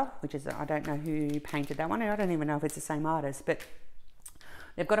Flora, which is, I don't know who painted that one. I don't even know if it's the same artist, but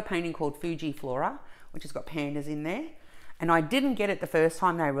they've got a painting called Fuji Flora, which has got pandas in there. And I didn't get it the first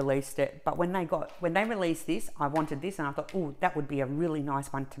time they released it, but when they released this, I wanted this, and I thought, oh, that would be a really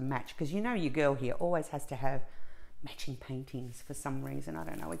nice one to match, because you know your girl here always has to have matching paintings for some reason. I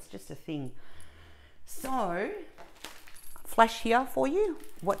don't know, it's just a thing. So, flash here for you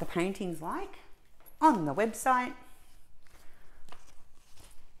what the painting's like on the website.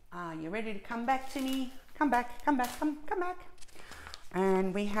 Are you ready to come back to me? Come back, come back, come back.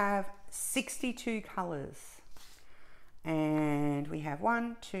 And we have 62 colours. And we have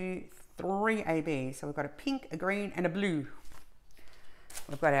 1, 2, 3 ABs. So we've got a pink, a green, and a blue.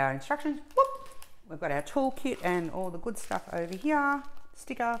 We've got our instructions. Whoop. We've got our toolkit and all the good stuff over here.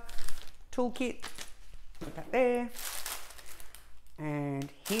 Sticker, toolkit. Put that there. And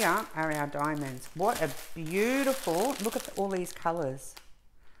here are our diamonds. What a beautiful, look at all these colours.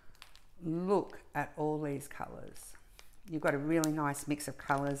 Look at all these colours. You've got a really nice mix of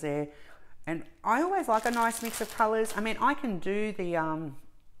colours there. And I always like a nice mix of colours. I mean, I can do the,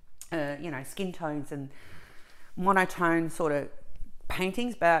 you know, skin tones and monotone sort of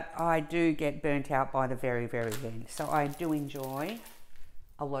paintings, but I do get burnt out by the very, very end. So I do enjoy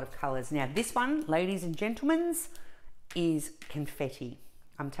a lot of colours. Now, this one, ladies and gentlemen, is confetti.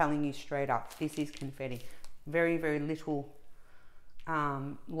 I'm telling you straight up, this is confetti. Very, very little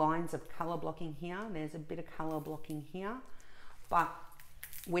lines of colour blocking here. There's a bit of colour blocking here, but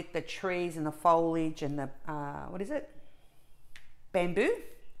with the trees and the foliage and the what is it, bamboo,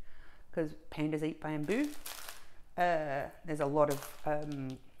 because pandas eat bamboo, there's a lot of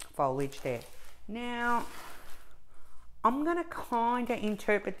foliage there. Now I'm going to kind of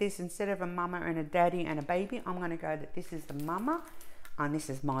interpret this, instead of a mama and a daddy and a baby, I'm going to go that this is the mama and this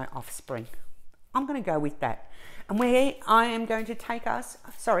is my offspring. I'm going to go with that. And where I am going to take us,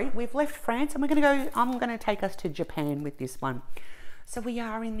 sorry, we've left France and I'm going to take us to Japan with this one. So we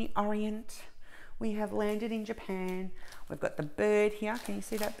are in the Orient. We have landed in Japan. We've got the bird here. Can you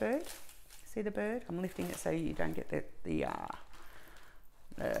see that bird? See the bird? I'm lifting it so you don't get the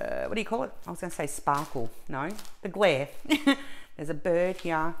what do you call it? I was going to say sparkle. No, the glare. There's a bird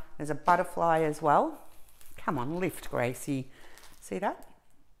here. There's a butterfly as well. Come on, lift, Gracie. See that?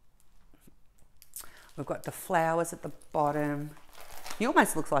 We've got the flowers at the bottom. He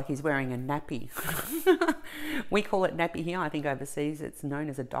almost looks like he's wearing a nappy. We call it nappy here. I think overseas it's known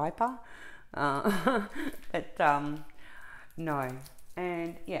as a diaper. But no.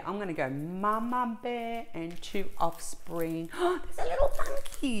 And yeah, I'm going to go mama bear and 2 offspring. Oh, there's a little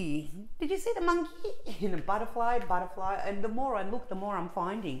monkey. Did you see the monkey? And a butterfly. And the more I look, the more I'm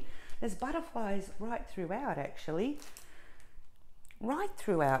finding. There's butterflies right throughout, actually. Right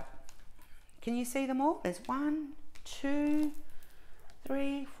throughout. Can you see them all? There's 1, 2,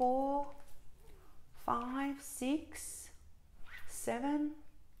 3, 4, 5, 6, 7,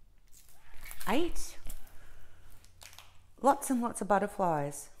 8. Lots and lots of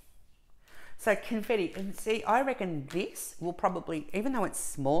butterflies. So confetti, and see, I reckon this will probably, even though it's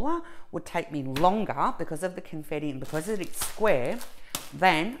smaller, would take me longer because of the confetti and because it's square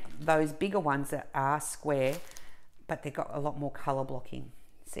than those bigger ones that are square, but they've got a lot more color blocking.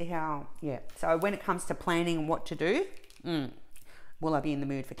 See how, yeah. So when it comes to planning and what to do, will I be in the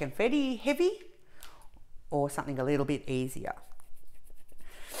mood for confetti heavy or something a little bit easier?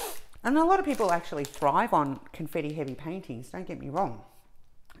 And a lot of people actually thrive on confetti heavy paintings, don't get me wrong,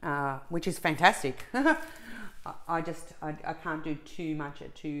 which is fantastic. I can't do too much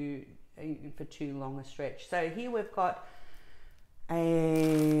for too long a stretch. So here we've got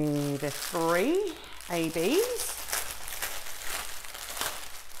the 3 ABs.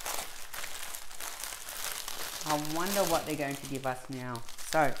 I wonder what they're going to give us now.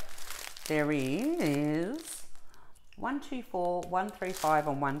 So there is 124, 135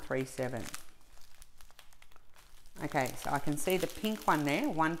 and 137. Okay, so I can see the pink one there,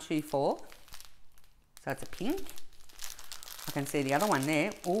 124. So it's a pink. I can see the other one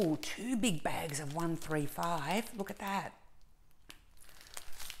there. Oh, 2 big bags of 135. Look at that.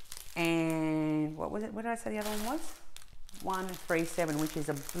 And what was it? What did I say the other one was? 137, which is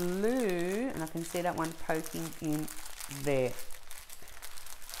a blue, and I can see that one poking in there.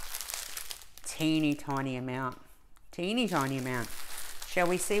 Teeny tiny amount. Teeny tiny amount. Shall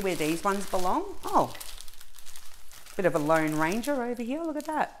we see where these ones belong? Oh, bit of a Lone Ranger over here. Look at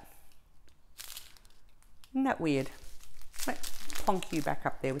that. Isn't that weird? Let's plonk you back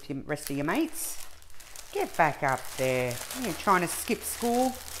up there with the rest of your mates. Get back up there. You're trying to skip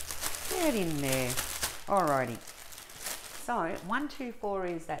school. Get in there. Alrighty. So 124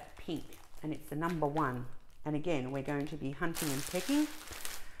 is that pink, and it's the number 1. And again, we're going to be hunting and pecking.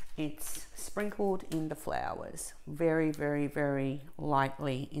 It's sprinkled in the flowers, very, very, very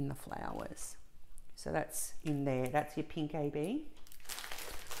lightly in the flowers. So that's in there. That's your pink AB.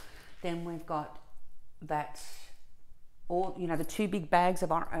 Then we've got that, all, you know, the 2 big bags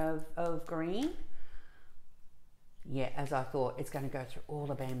of green. Yeah, as I thought, it's going to go through all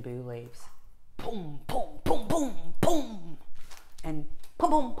the bamboo leaves. Boom, boom, boom, boom, boom. And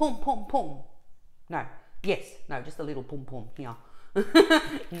boom, boom, boom, boom, boom. No, yes, no, just a little boom, boom here.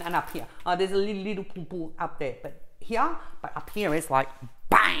 And up here. Oh, there's a little boom, boom up there. But here, but up here is like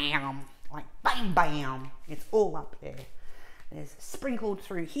bam. Like bam, bam. It's all up there. There's sprinkled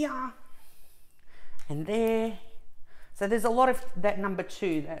through here and there. So there's a lot of that number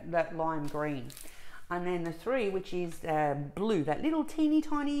 2, that lime green. And then the 3, which is blue, that little teeny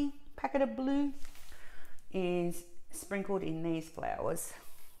tiny packet of blue, is sprinkled in these flowers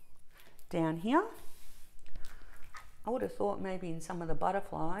down here. I would have thought maybe in some of the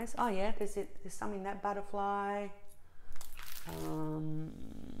butterflies. Oh yeah, there's some in that butterfly.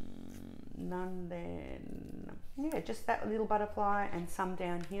 None then. Yeah, just that little butterfly and some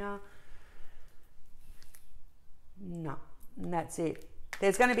down here. No, and that's it.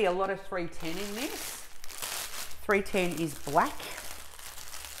 There's going to be a lot of 310 in this. 310 is black.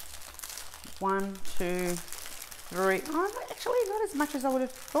 1, 2, 3. Oh, actually not as much as I would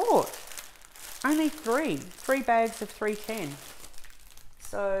have thought. Only 3 bags of 310.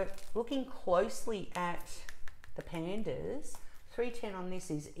 So looking closely at the pandas, 310 on this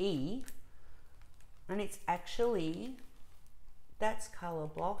is E, and it's actually, that's color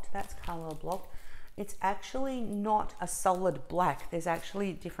blocked, that's color blocked. It's actually not a solid black. There's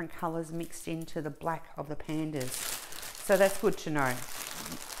actually different colors mixed into the black of the pandas. So that's good to know.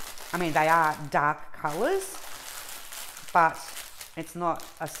 I mean, they are dark colors, but it's not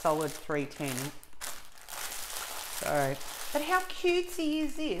a solid 310. So, but how cutesy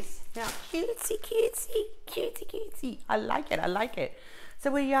is this? Now, cutesy. I like it.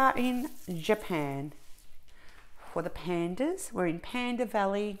 So we are in Japan for the pandas. We're in Panda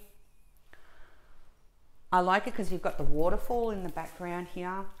Valley. I like it because you've got the waterfall in the background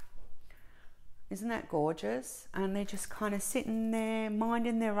here. Isn't that gorgeous? And they're just kind of sitting there,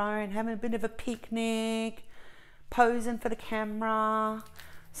 minding their own, having a bit of a picnic, posing for the camera,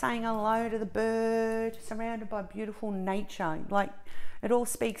 saying hello to the bird, surrounded by beautiful nature. Like, it all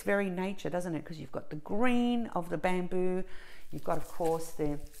speaks very nature, doesn't it? Because you've got the green of the bamboo, you've got, of course,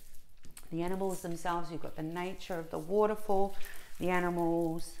 the animals themselves, you've got the nature of the waterfall, the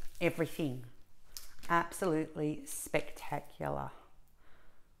animals, everything. Absolutely spectacular.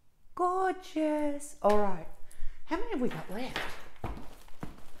 Gorgeous. All right, how many have we got left?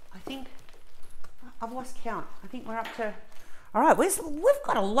 I think I've lost count. I think we're up to, all right, we've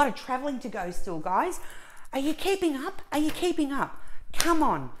got a lot of traveling to go still, guys. Are you keeping up? Come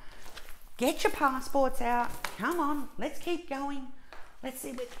on, get your passports out. Come on, let's keep going. Let's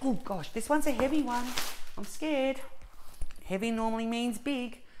see what, oh gosh, this one's a heavy one. I'm scared. Heavy normally means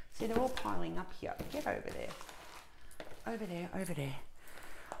big. See, they're all piling up here. Get over there. Over there.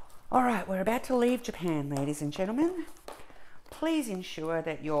 All right, we're about to leave Japan, ladies and gentlemen. Please ensure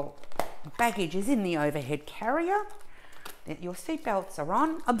that your baggage is in the overhead carrier, that your seatbelts are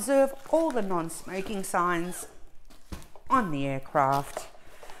on. Observe all the non-smoking signs on the aircraft.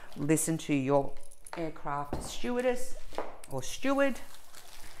 Listen to your aircraft stewardess or steward.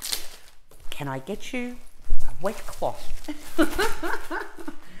 Can I get you a wet cloth?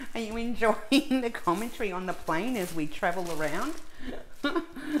 Are you enjoying the commentary on the plane as we travel around?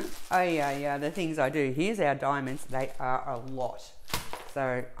 Oh yeah, the things I do. Here's our diamonds. They are a lot.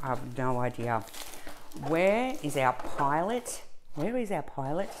 So I have no idea. Where is our pilot? Where is our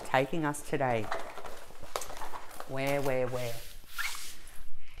pilot taking us today? Where?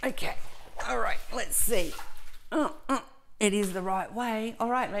 Okay. All right, let's see. It is the right way. All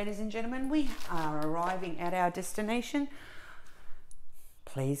right, ladies and gentlemen, we are arriving at our destination.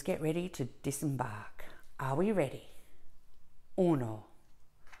 Please get ready to disembark. Are we ready? 1, 2,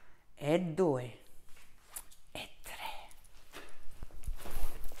 e 3.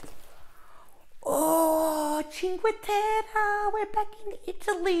 Oh, Cinque Terre, we're back in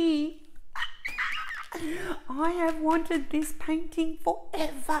Italy. I have wanted this painting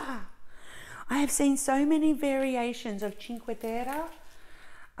forever. I have seen so many variations of Cinque Terre,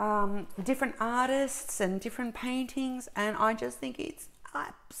 different artists and different paintings, and I just think it's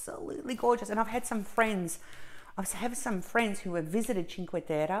absolutely gorgeous. And I've had some friends, who have visited Cinque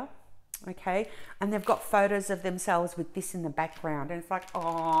Terre, okay, and they've got photos of themselves with this in the background, and it's like,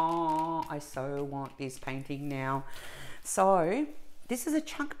 oh, I so want this painting now. So this is a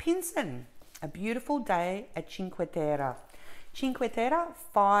chunk pinson, a beautiful day at Cinque Terre. Cinque Terre,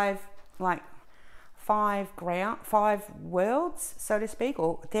 five worlds, so to speak,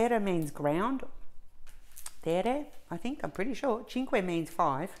 or terra means ground. Terre, I think, I'm pretty sure. Cinque means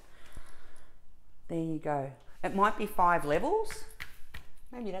 5. There you go. It might be 5 levels.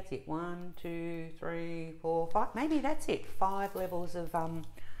 Maybe that's it. 1, 2, 3, 4, 5. Maybe that's it. 5 levels of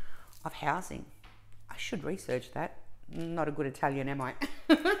housing. I should research that. Not a good Italian, am I?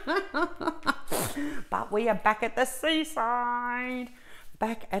 But we are back at the seaside.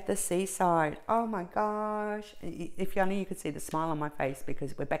 Oh my gosh. If only you could see the smile on my face,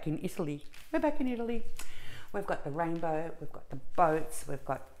 because we're back in Italy. We've got the rainbow, we've got the boats, we've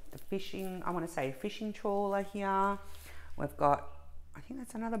got the fishing, I want to say fishing trawler here. We've got, I think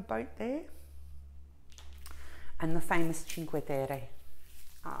that's another boat there. And the famous Cinque Terre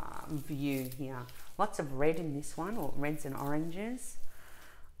view here. Lots of red in this one, or reds and oranges.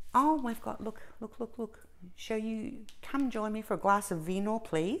 Oh, we've got, look. Show you, come join me for a glass of vino,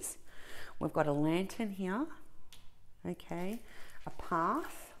 please. We've got a lantern here. okay, a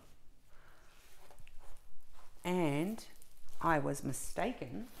path, and I was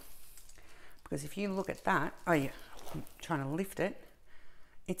mistaken, because if you look at that, oh yeah, I'm trying to lift it,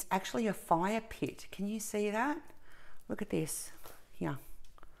 it's actually a fire pit. Can you see that? Look at this here.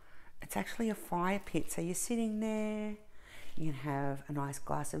 It's actually a fire pit. So you're sitting there, you can have a nice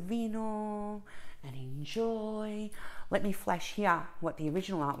glass of vino and enjoy. Let me flash here what the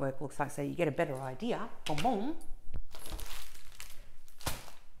original artwork looks like so you get a better idea. Boom, boom.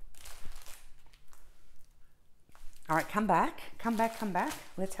 All right, come back.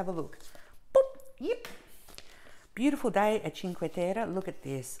 Let's have a look. Boop, yep. Beautiful day at Cinque Terre. Look at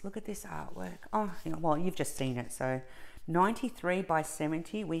this artwork. Oh, well, you've just seen it. So 93 by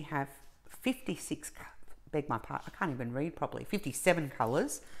 70, we have 56, beg my pardon, I can't even read properly, 57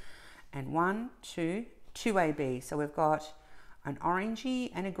 colours, and two AB. So we've got an orangey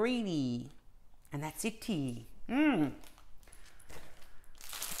and a greeny, and that's it.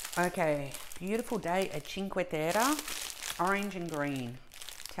 Okay, beautiful day at Cinque Terre, orange and green.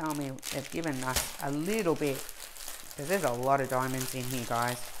 Tell me they've given us a little bit, because there's a lot of diamonds in here,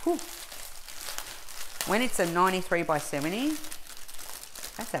 guys. Whew. When it's a 93 by 70,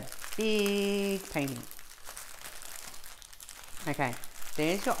 that's a big painting. Okay,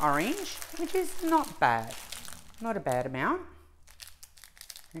 there's your orange, which is not bad. Not a bad amount.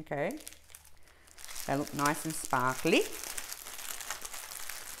 Okay. They look nice and sparkly.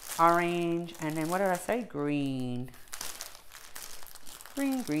 Orange, and then what did I say? Green.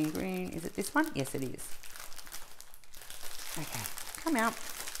 Green, green, green. Is it this one? Yes, it is. Okay, come out.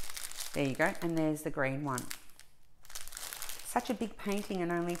 There you go, and there's the green one. Such a big painting and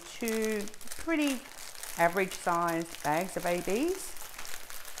only two pretty average sized bags of ABs.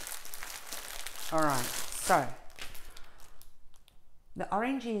 All right, so the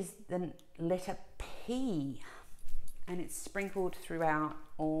orange is the letter P, and it's sprinkled throughout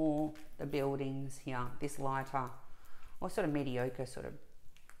all the buildings here, this lighter or sort of mediocre sort of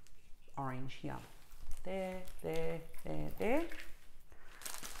orange here. There, there, there, there.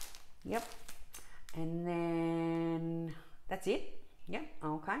 Yep. And then that's it. Yep.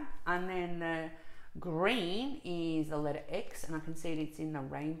 Okay. And then the green is the letter X, and I can see it's in the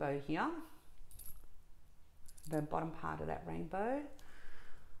rainbow here, the bottom part of that rainbow,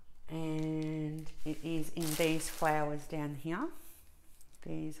 and it is in these flowers down here,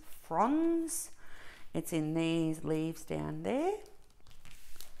 these fronds. It's in these leaves down there,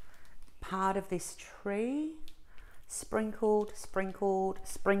 part of this tree, sprinkled, sprinkled,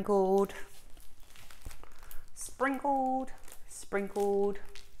 sprinkled, sprinkled, sprinkled,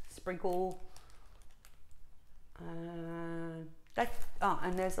 sprinkle.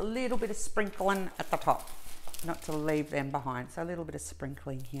 And there's a little bit of sprinkling at the top, not to leave them behind. So a little bit of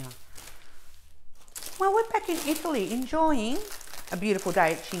sprinkling here. Well, we're back in Italy, enjoying a beautiful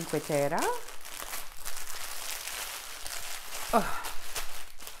day at Cinque Terre. Oh.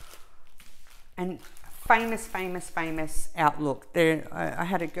 And famous outlook. There, I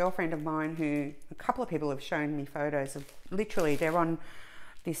had a girlfriend of mine who, a couple of people have shown me photos of, literally they're on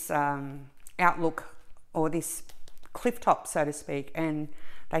this outlook or this cliff top, so to speak, and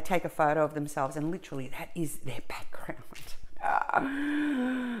they take a photo of themselves and literally that is their background.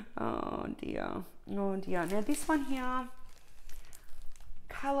 Oh dear, oh dear. Now this one here,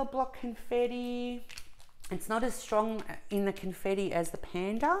 colour block confetti. It's not as strong in the confetti as the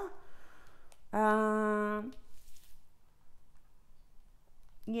panda.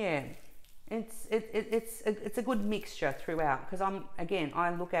 Yeah, it's a good mixture throughout, because I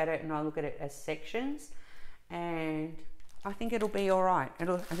look at it as sections, and I think it'll be all right.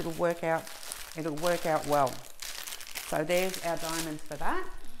 It'll work out well. So there's our diamonds for that.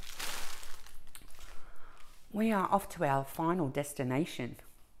 We are off to our final destination.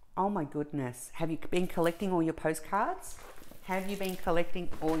 Oh my goodness, have you been collecting all your postcards? Have you been collecting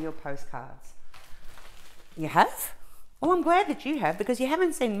all your postcards? You have? Well, I'm glad that you have, because you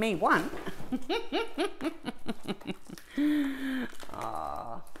haven't sent me one.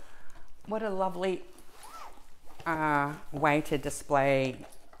 Oh, what a lovely way to display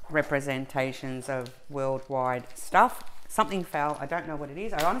representations of worldwide stuff. Something fell, I don't know what it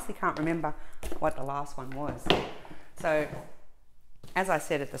is. I honestly can't remember what the last one was. So, as I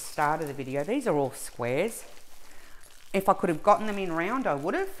said at the start of the video, these are all squares. If I could have gotten them in round, I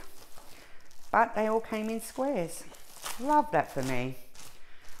would have, but they all came in squares. Love that for me.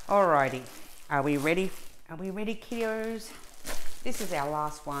 Alrighty, are we ready? Are we ready, kiddos? This is our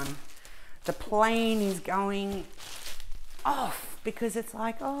last one. The plane is going off because it's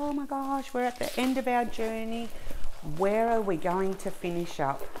like, oh my gosh, we're at the end of our journey. Where are we going to finish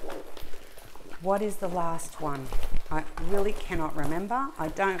up? What is the last one? I really cannot remember. I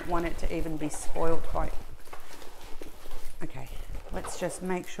don't want it to even be spoiled by... Okay, let's just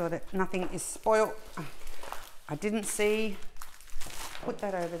make sure that nothing is spoiled. I didn't see. Put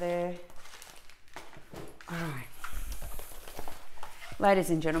that over there. All right. Ladies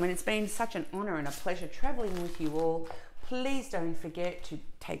and gentlemen, it's been such an honour and a pleasure travelling with you all. Please don't forget to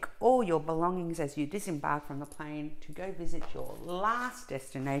take all your belongings as you disembark from the plane to go visit your last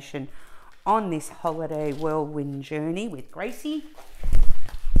destination on this holiday whirlwind journey with Gracie.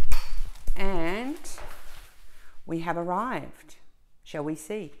 And we have arrived. Shall we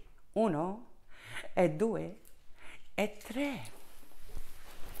see? Uno, e due, e tre.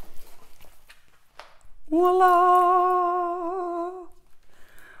 Voila!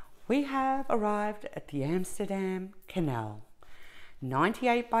 We have arrived at the Amsterdam Canal,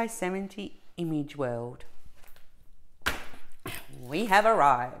 98 by 70 image world. We have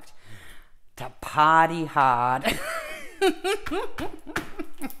arrived to party hard.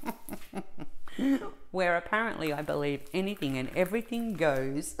 Where apparently I believe anything and everything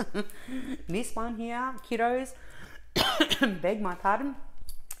goes. This one here, kiddos, beg my pardon,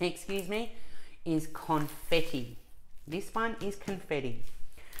 excuse me, is confetti. This one is confetti.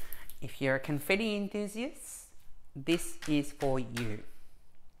 If you're a confetti enthusiast, this is for you.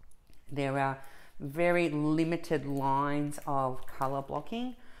 There are very limited lines of color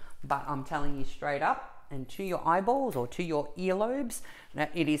blocking, but I'm telling you straight up and to your eyeballs or to your earlobes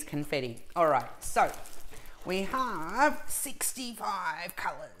that it is confetti. All right, so we have 65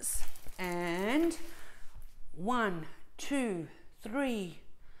 colors and 1, 2, 3,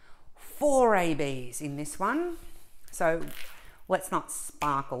 4 ABs in this one. So let's not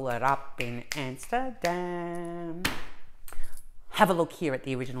sparkle it up in Amsterdam. Have a look here at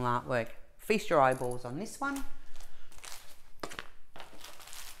the original artwork. Feast your eyeballs on this one.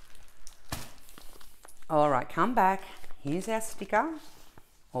 All right, come back. Here's our sticker,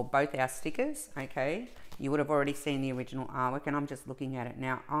 or both our stickers, okay? You would have already seen the original artwork, and I'm just looking at it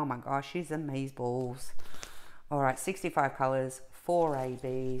now. Oh my gosh, she's amazeballs. All right, 65 colors, 4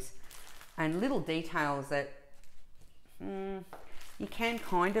 ABs, and little details that you can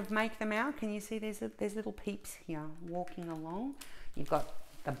kind of make them out. Can you see there's little peeps here walking along? You've got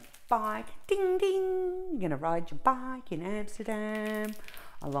the bike, ding ding, you're gonna ride your bike in Amsterdam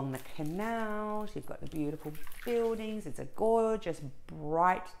along the canals. You've got the beautiful buildings. It's a gorgeous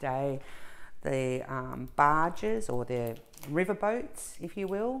bright day. The barges, or the riverboats if you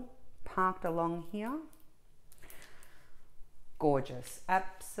will, parked along here. Gorgeous,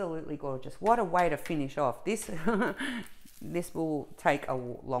 absolutely gorgeous. What a way to finish off this. This will take a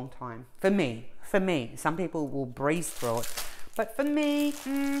long time for me. Some people will breeze through it, but for me,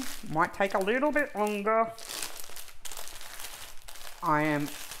 might take a little bit longer. I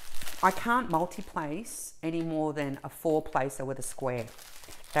can't multi-place any more than a 4-placer with a square.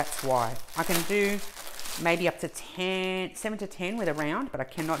 That's why. I can do maybe up to 7 to 10 with a round, but I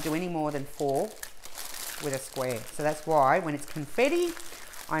cannot do any more than 4 with a square. So that's why when it's confetti,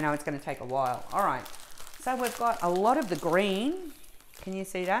 I know it's going to take a while. All right. So we've got a lot of the green. Can you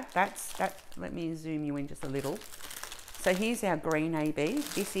see that? Let me zoom you in just a little. So here's our green AB.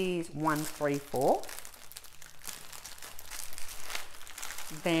 This is 134.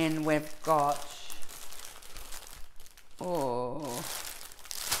 Then we've got,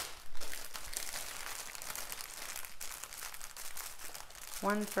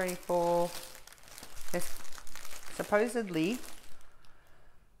 134. There's supposedly,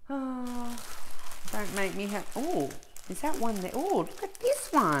 don't make me have, is that one there? Oh, look at this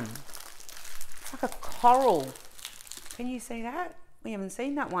one. It's like a coral. Can you see that? We haven't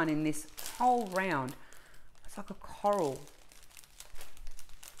seen that one in this whole round. It's like a coral.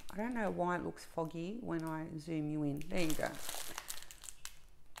 I don't know why it looks foggy when I zoom you in. There you go.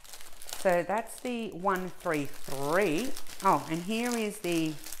 So that's the 133. Oh, and here is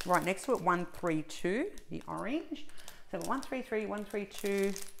the, right next to it, 132, the orange. So 133,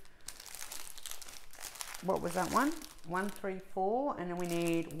 132, what was that one? 134, and then we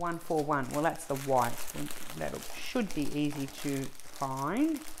need 141. Well, that's the white. That should be easy to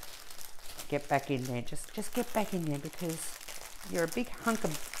find. Get back in there. Just get back in there, because you're a big hunk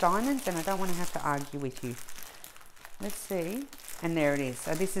of diamonds and I don't want to have to argue with you. Let's see. And there it is.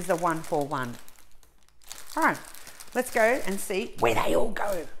 So this is the 141. All right, let's go and see where they all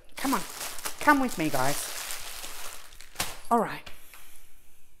go. Come on, come with me, guys. All right.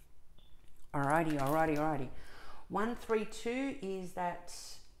 Alrighty, alrighty, alrighty. 132 is that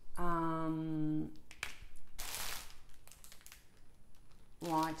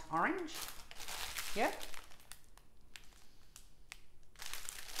light orange. Yep.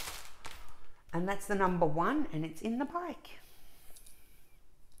 And that's the number 1, and it's in the bike.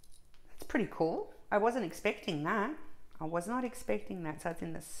 That's pretty cool. I wasn't expecting that. I was not expecting that. So it's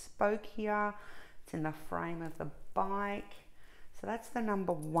in the spoke here. It's in the frame of the bike. So that's the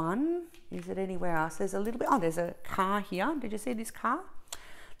number 1. Is it anywhere else? There's a little bit. Oh, there's a car here. Did you see this car?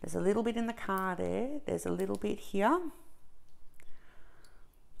 There's a little bit in the car there. There's a little bit here.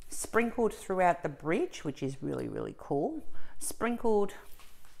 Sprinkled throughout the bridge, which is really, really cool. Sprinkled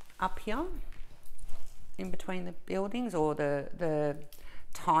up here in between the buildings, or the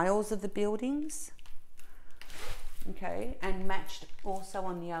tiles of the buildings. Okay, and matched also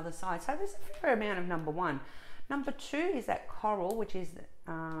on the other side. So there's a fair amount of number 1. Number 2 is that coral, which is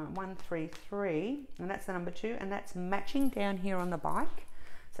 133, and that's the number 2, and that's matching down here on the bike.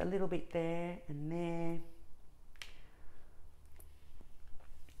 So a little bit there and there.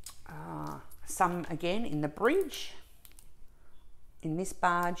 Some again in the bridge, in this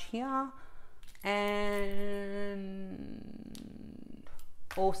barge here, and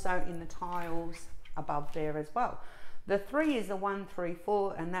also in the tiles above there as well. The 3 is the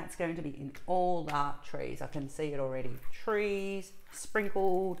 134, and that's going to be in all the trees. I can see it already. Trees,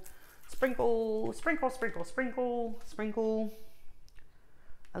 sprinkled, sprinkle, sprinkle, sprinkle, sprinkle, sprinkle.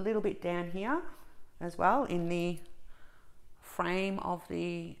 A little bit down here as well in the frame of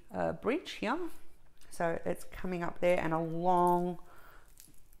the bridge here. So it's coming up there and along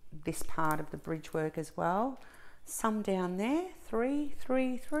this part of the bridge work as well. Some down there, 3,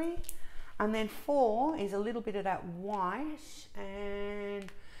 3, 3. And then 4 is a little bit of that white, and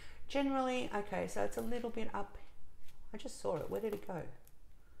generally, okay, so it's a little bit up. I just saw it. Where did it go?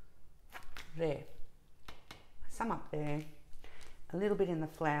 There. Some up there. A little bit in the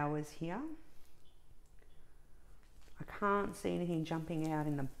flowers here. I can't see anything jumping out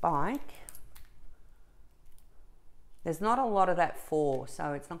in the bike. There's not a lot of that 4,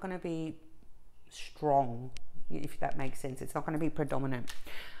 so it's not going to be strong, if that makes sense. It's not going to be predominant.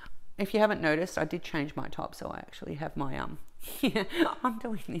 If you haven't noticed, I did change my top, so I actually have my I'm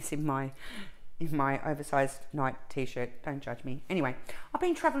doing this in my oversized night t-shirt. Don't judge me. Anyway, I've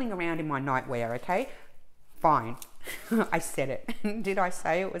been traveling around in my nightwear, okay? Fine. I said it. Did I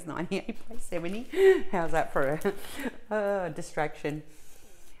say it was 98 by 70? How's that for a distraction?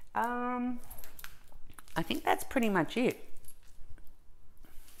 I think that's pretty much it.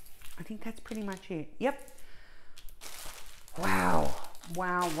 I think that's pretty much it. Yep. Wow.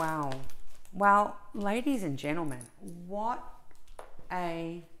 Wow, wow. Well, ladies and gentlemen, what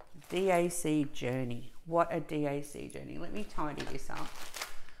a DAC journey. What a DAC journey. Let me tidy this up,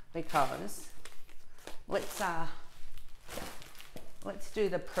 because let's do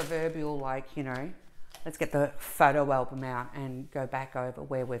the proverbial, like, you know, let's get the photo album out and go back over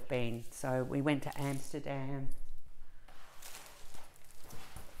where we've been. So we went to Amsterdam.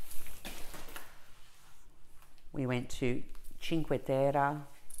 We went to Cinque Terre.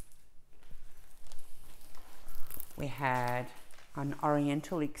 We had an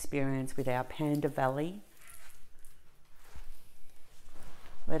oriental experience with our Panda Valley.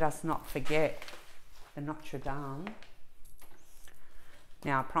 Let us not forget the Notre Dame.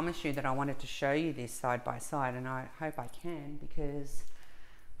 Now, I promised you that I wanted to show you this side by side, and I hope I can, because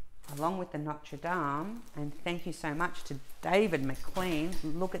along with the Notre Dame, and thank you so much to David MacLeod,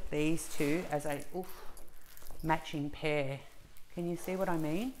 look at these two as a matching pair. Can you see what I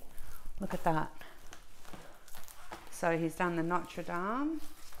mean? Look at that. So he's done the Notre Dame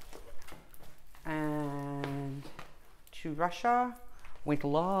and to Russia with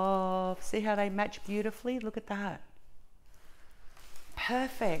love. See how they match beautifully? Look at that.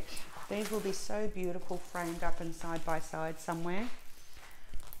 Perfect. These will be so beautiful framed up and side by side somewhere.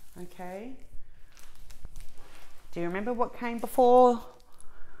 Okay. Do you remember what came before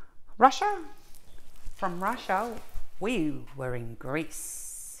Russia? From Russia, we were in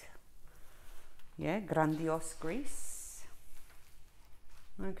Greece. Yeah, grandiose Greece.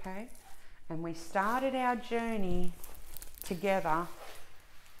 Okay. And we started our journey together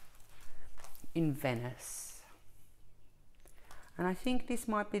in Venice. And I think this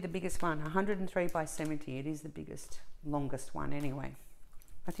might be the biggest one, 103 by 70. It is the biggest, longest one anyway.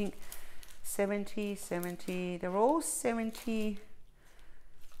 I think 70, 70, they're all 70,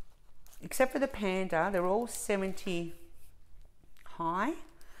 except for the Panda, they're all 70 high.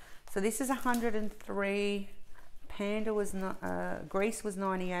 So this is 103, Panda was, Greece was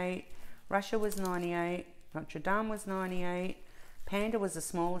 98, Russia was 98, Notre Dame was 98, Panda was the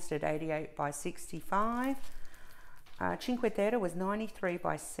smallest at 88 by 65, Cinque Terre was 93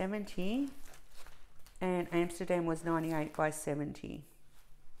 by 70, and Amsterdam was 98 by 70.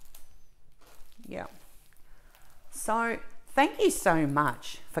 Yeah. So Thank you so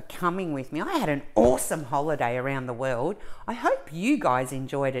much for coming with me. I had an awesome holiday around the world. I hope you guys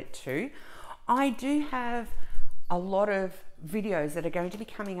enjoyed it too. I do have a lot of videos that are going to be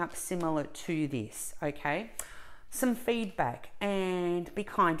coming up similar to this, okay? Some feedback, and be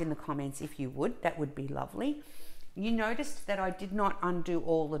kind in the comments if you would. That would be lovely. You noticed that I did not undo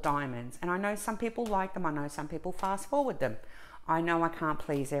all the diamonds, and I know some people like them. I know some people fast forward them. I know I can't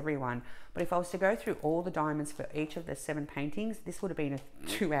please everyone, but if I was to go through all the diamonds for each of the 7 paintings, this would have been a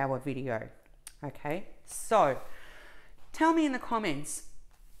 2-hour video, okay? So tell me in the comments,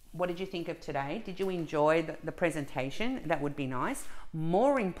 what did you think of today? Did you enjoy the presentation? That would be nice.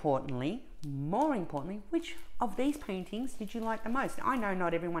 More importantly, which of these paintings did you like the most? I know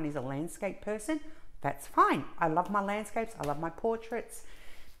not everyone is a landscape person. That's fine. I love my landscapes. I love my portraits.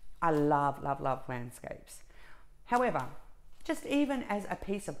 I love, love, love landscapes. However, just even as a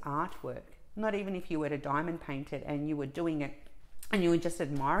piece of artwork, not even if you were to diamond paint it and you were doing it and you were just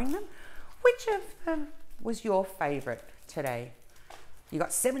admiring them, which of them was your favorite today? You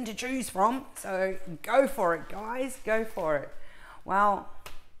got 7 to choose from, so go for it, guys, go for it. Well,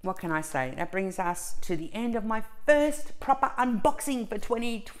 what can I say? That brings us to the end of my first proper unboxing for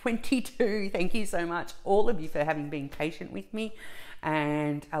 2022. Thank you so much, all of you, for having been patient with me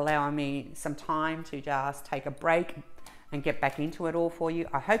and allowing me some time to just take a break and get back into it all for you.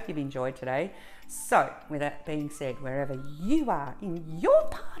 I hope you've enjoyed today. So with that being said, wherever you are in your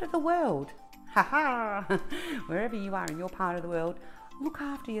part of the world, wherever you are in your part of the world, look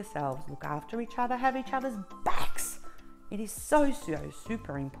after yourselves, look after each other, have each other's backs. It is so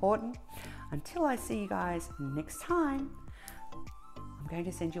super important. Until I see you guys next time, I'm going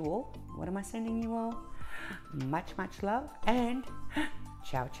to send you all, what am I sending you all? Much, much love, and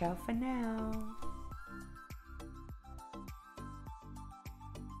ciao, ciao for now.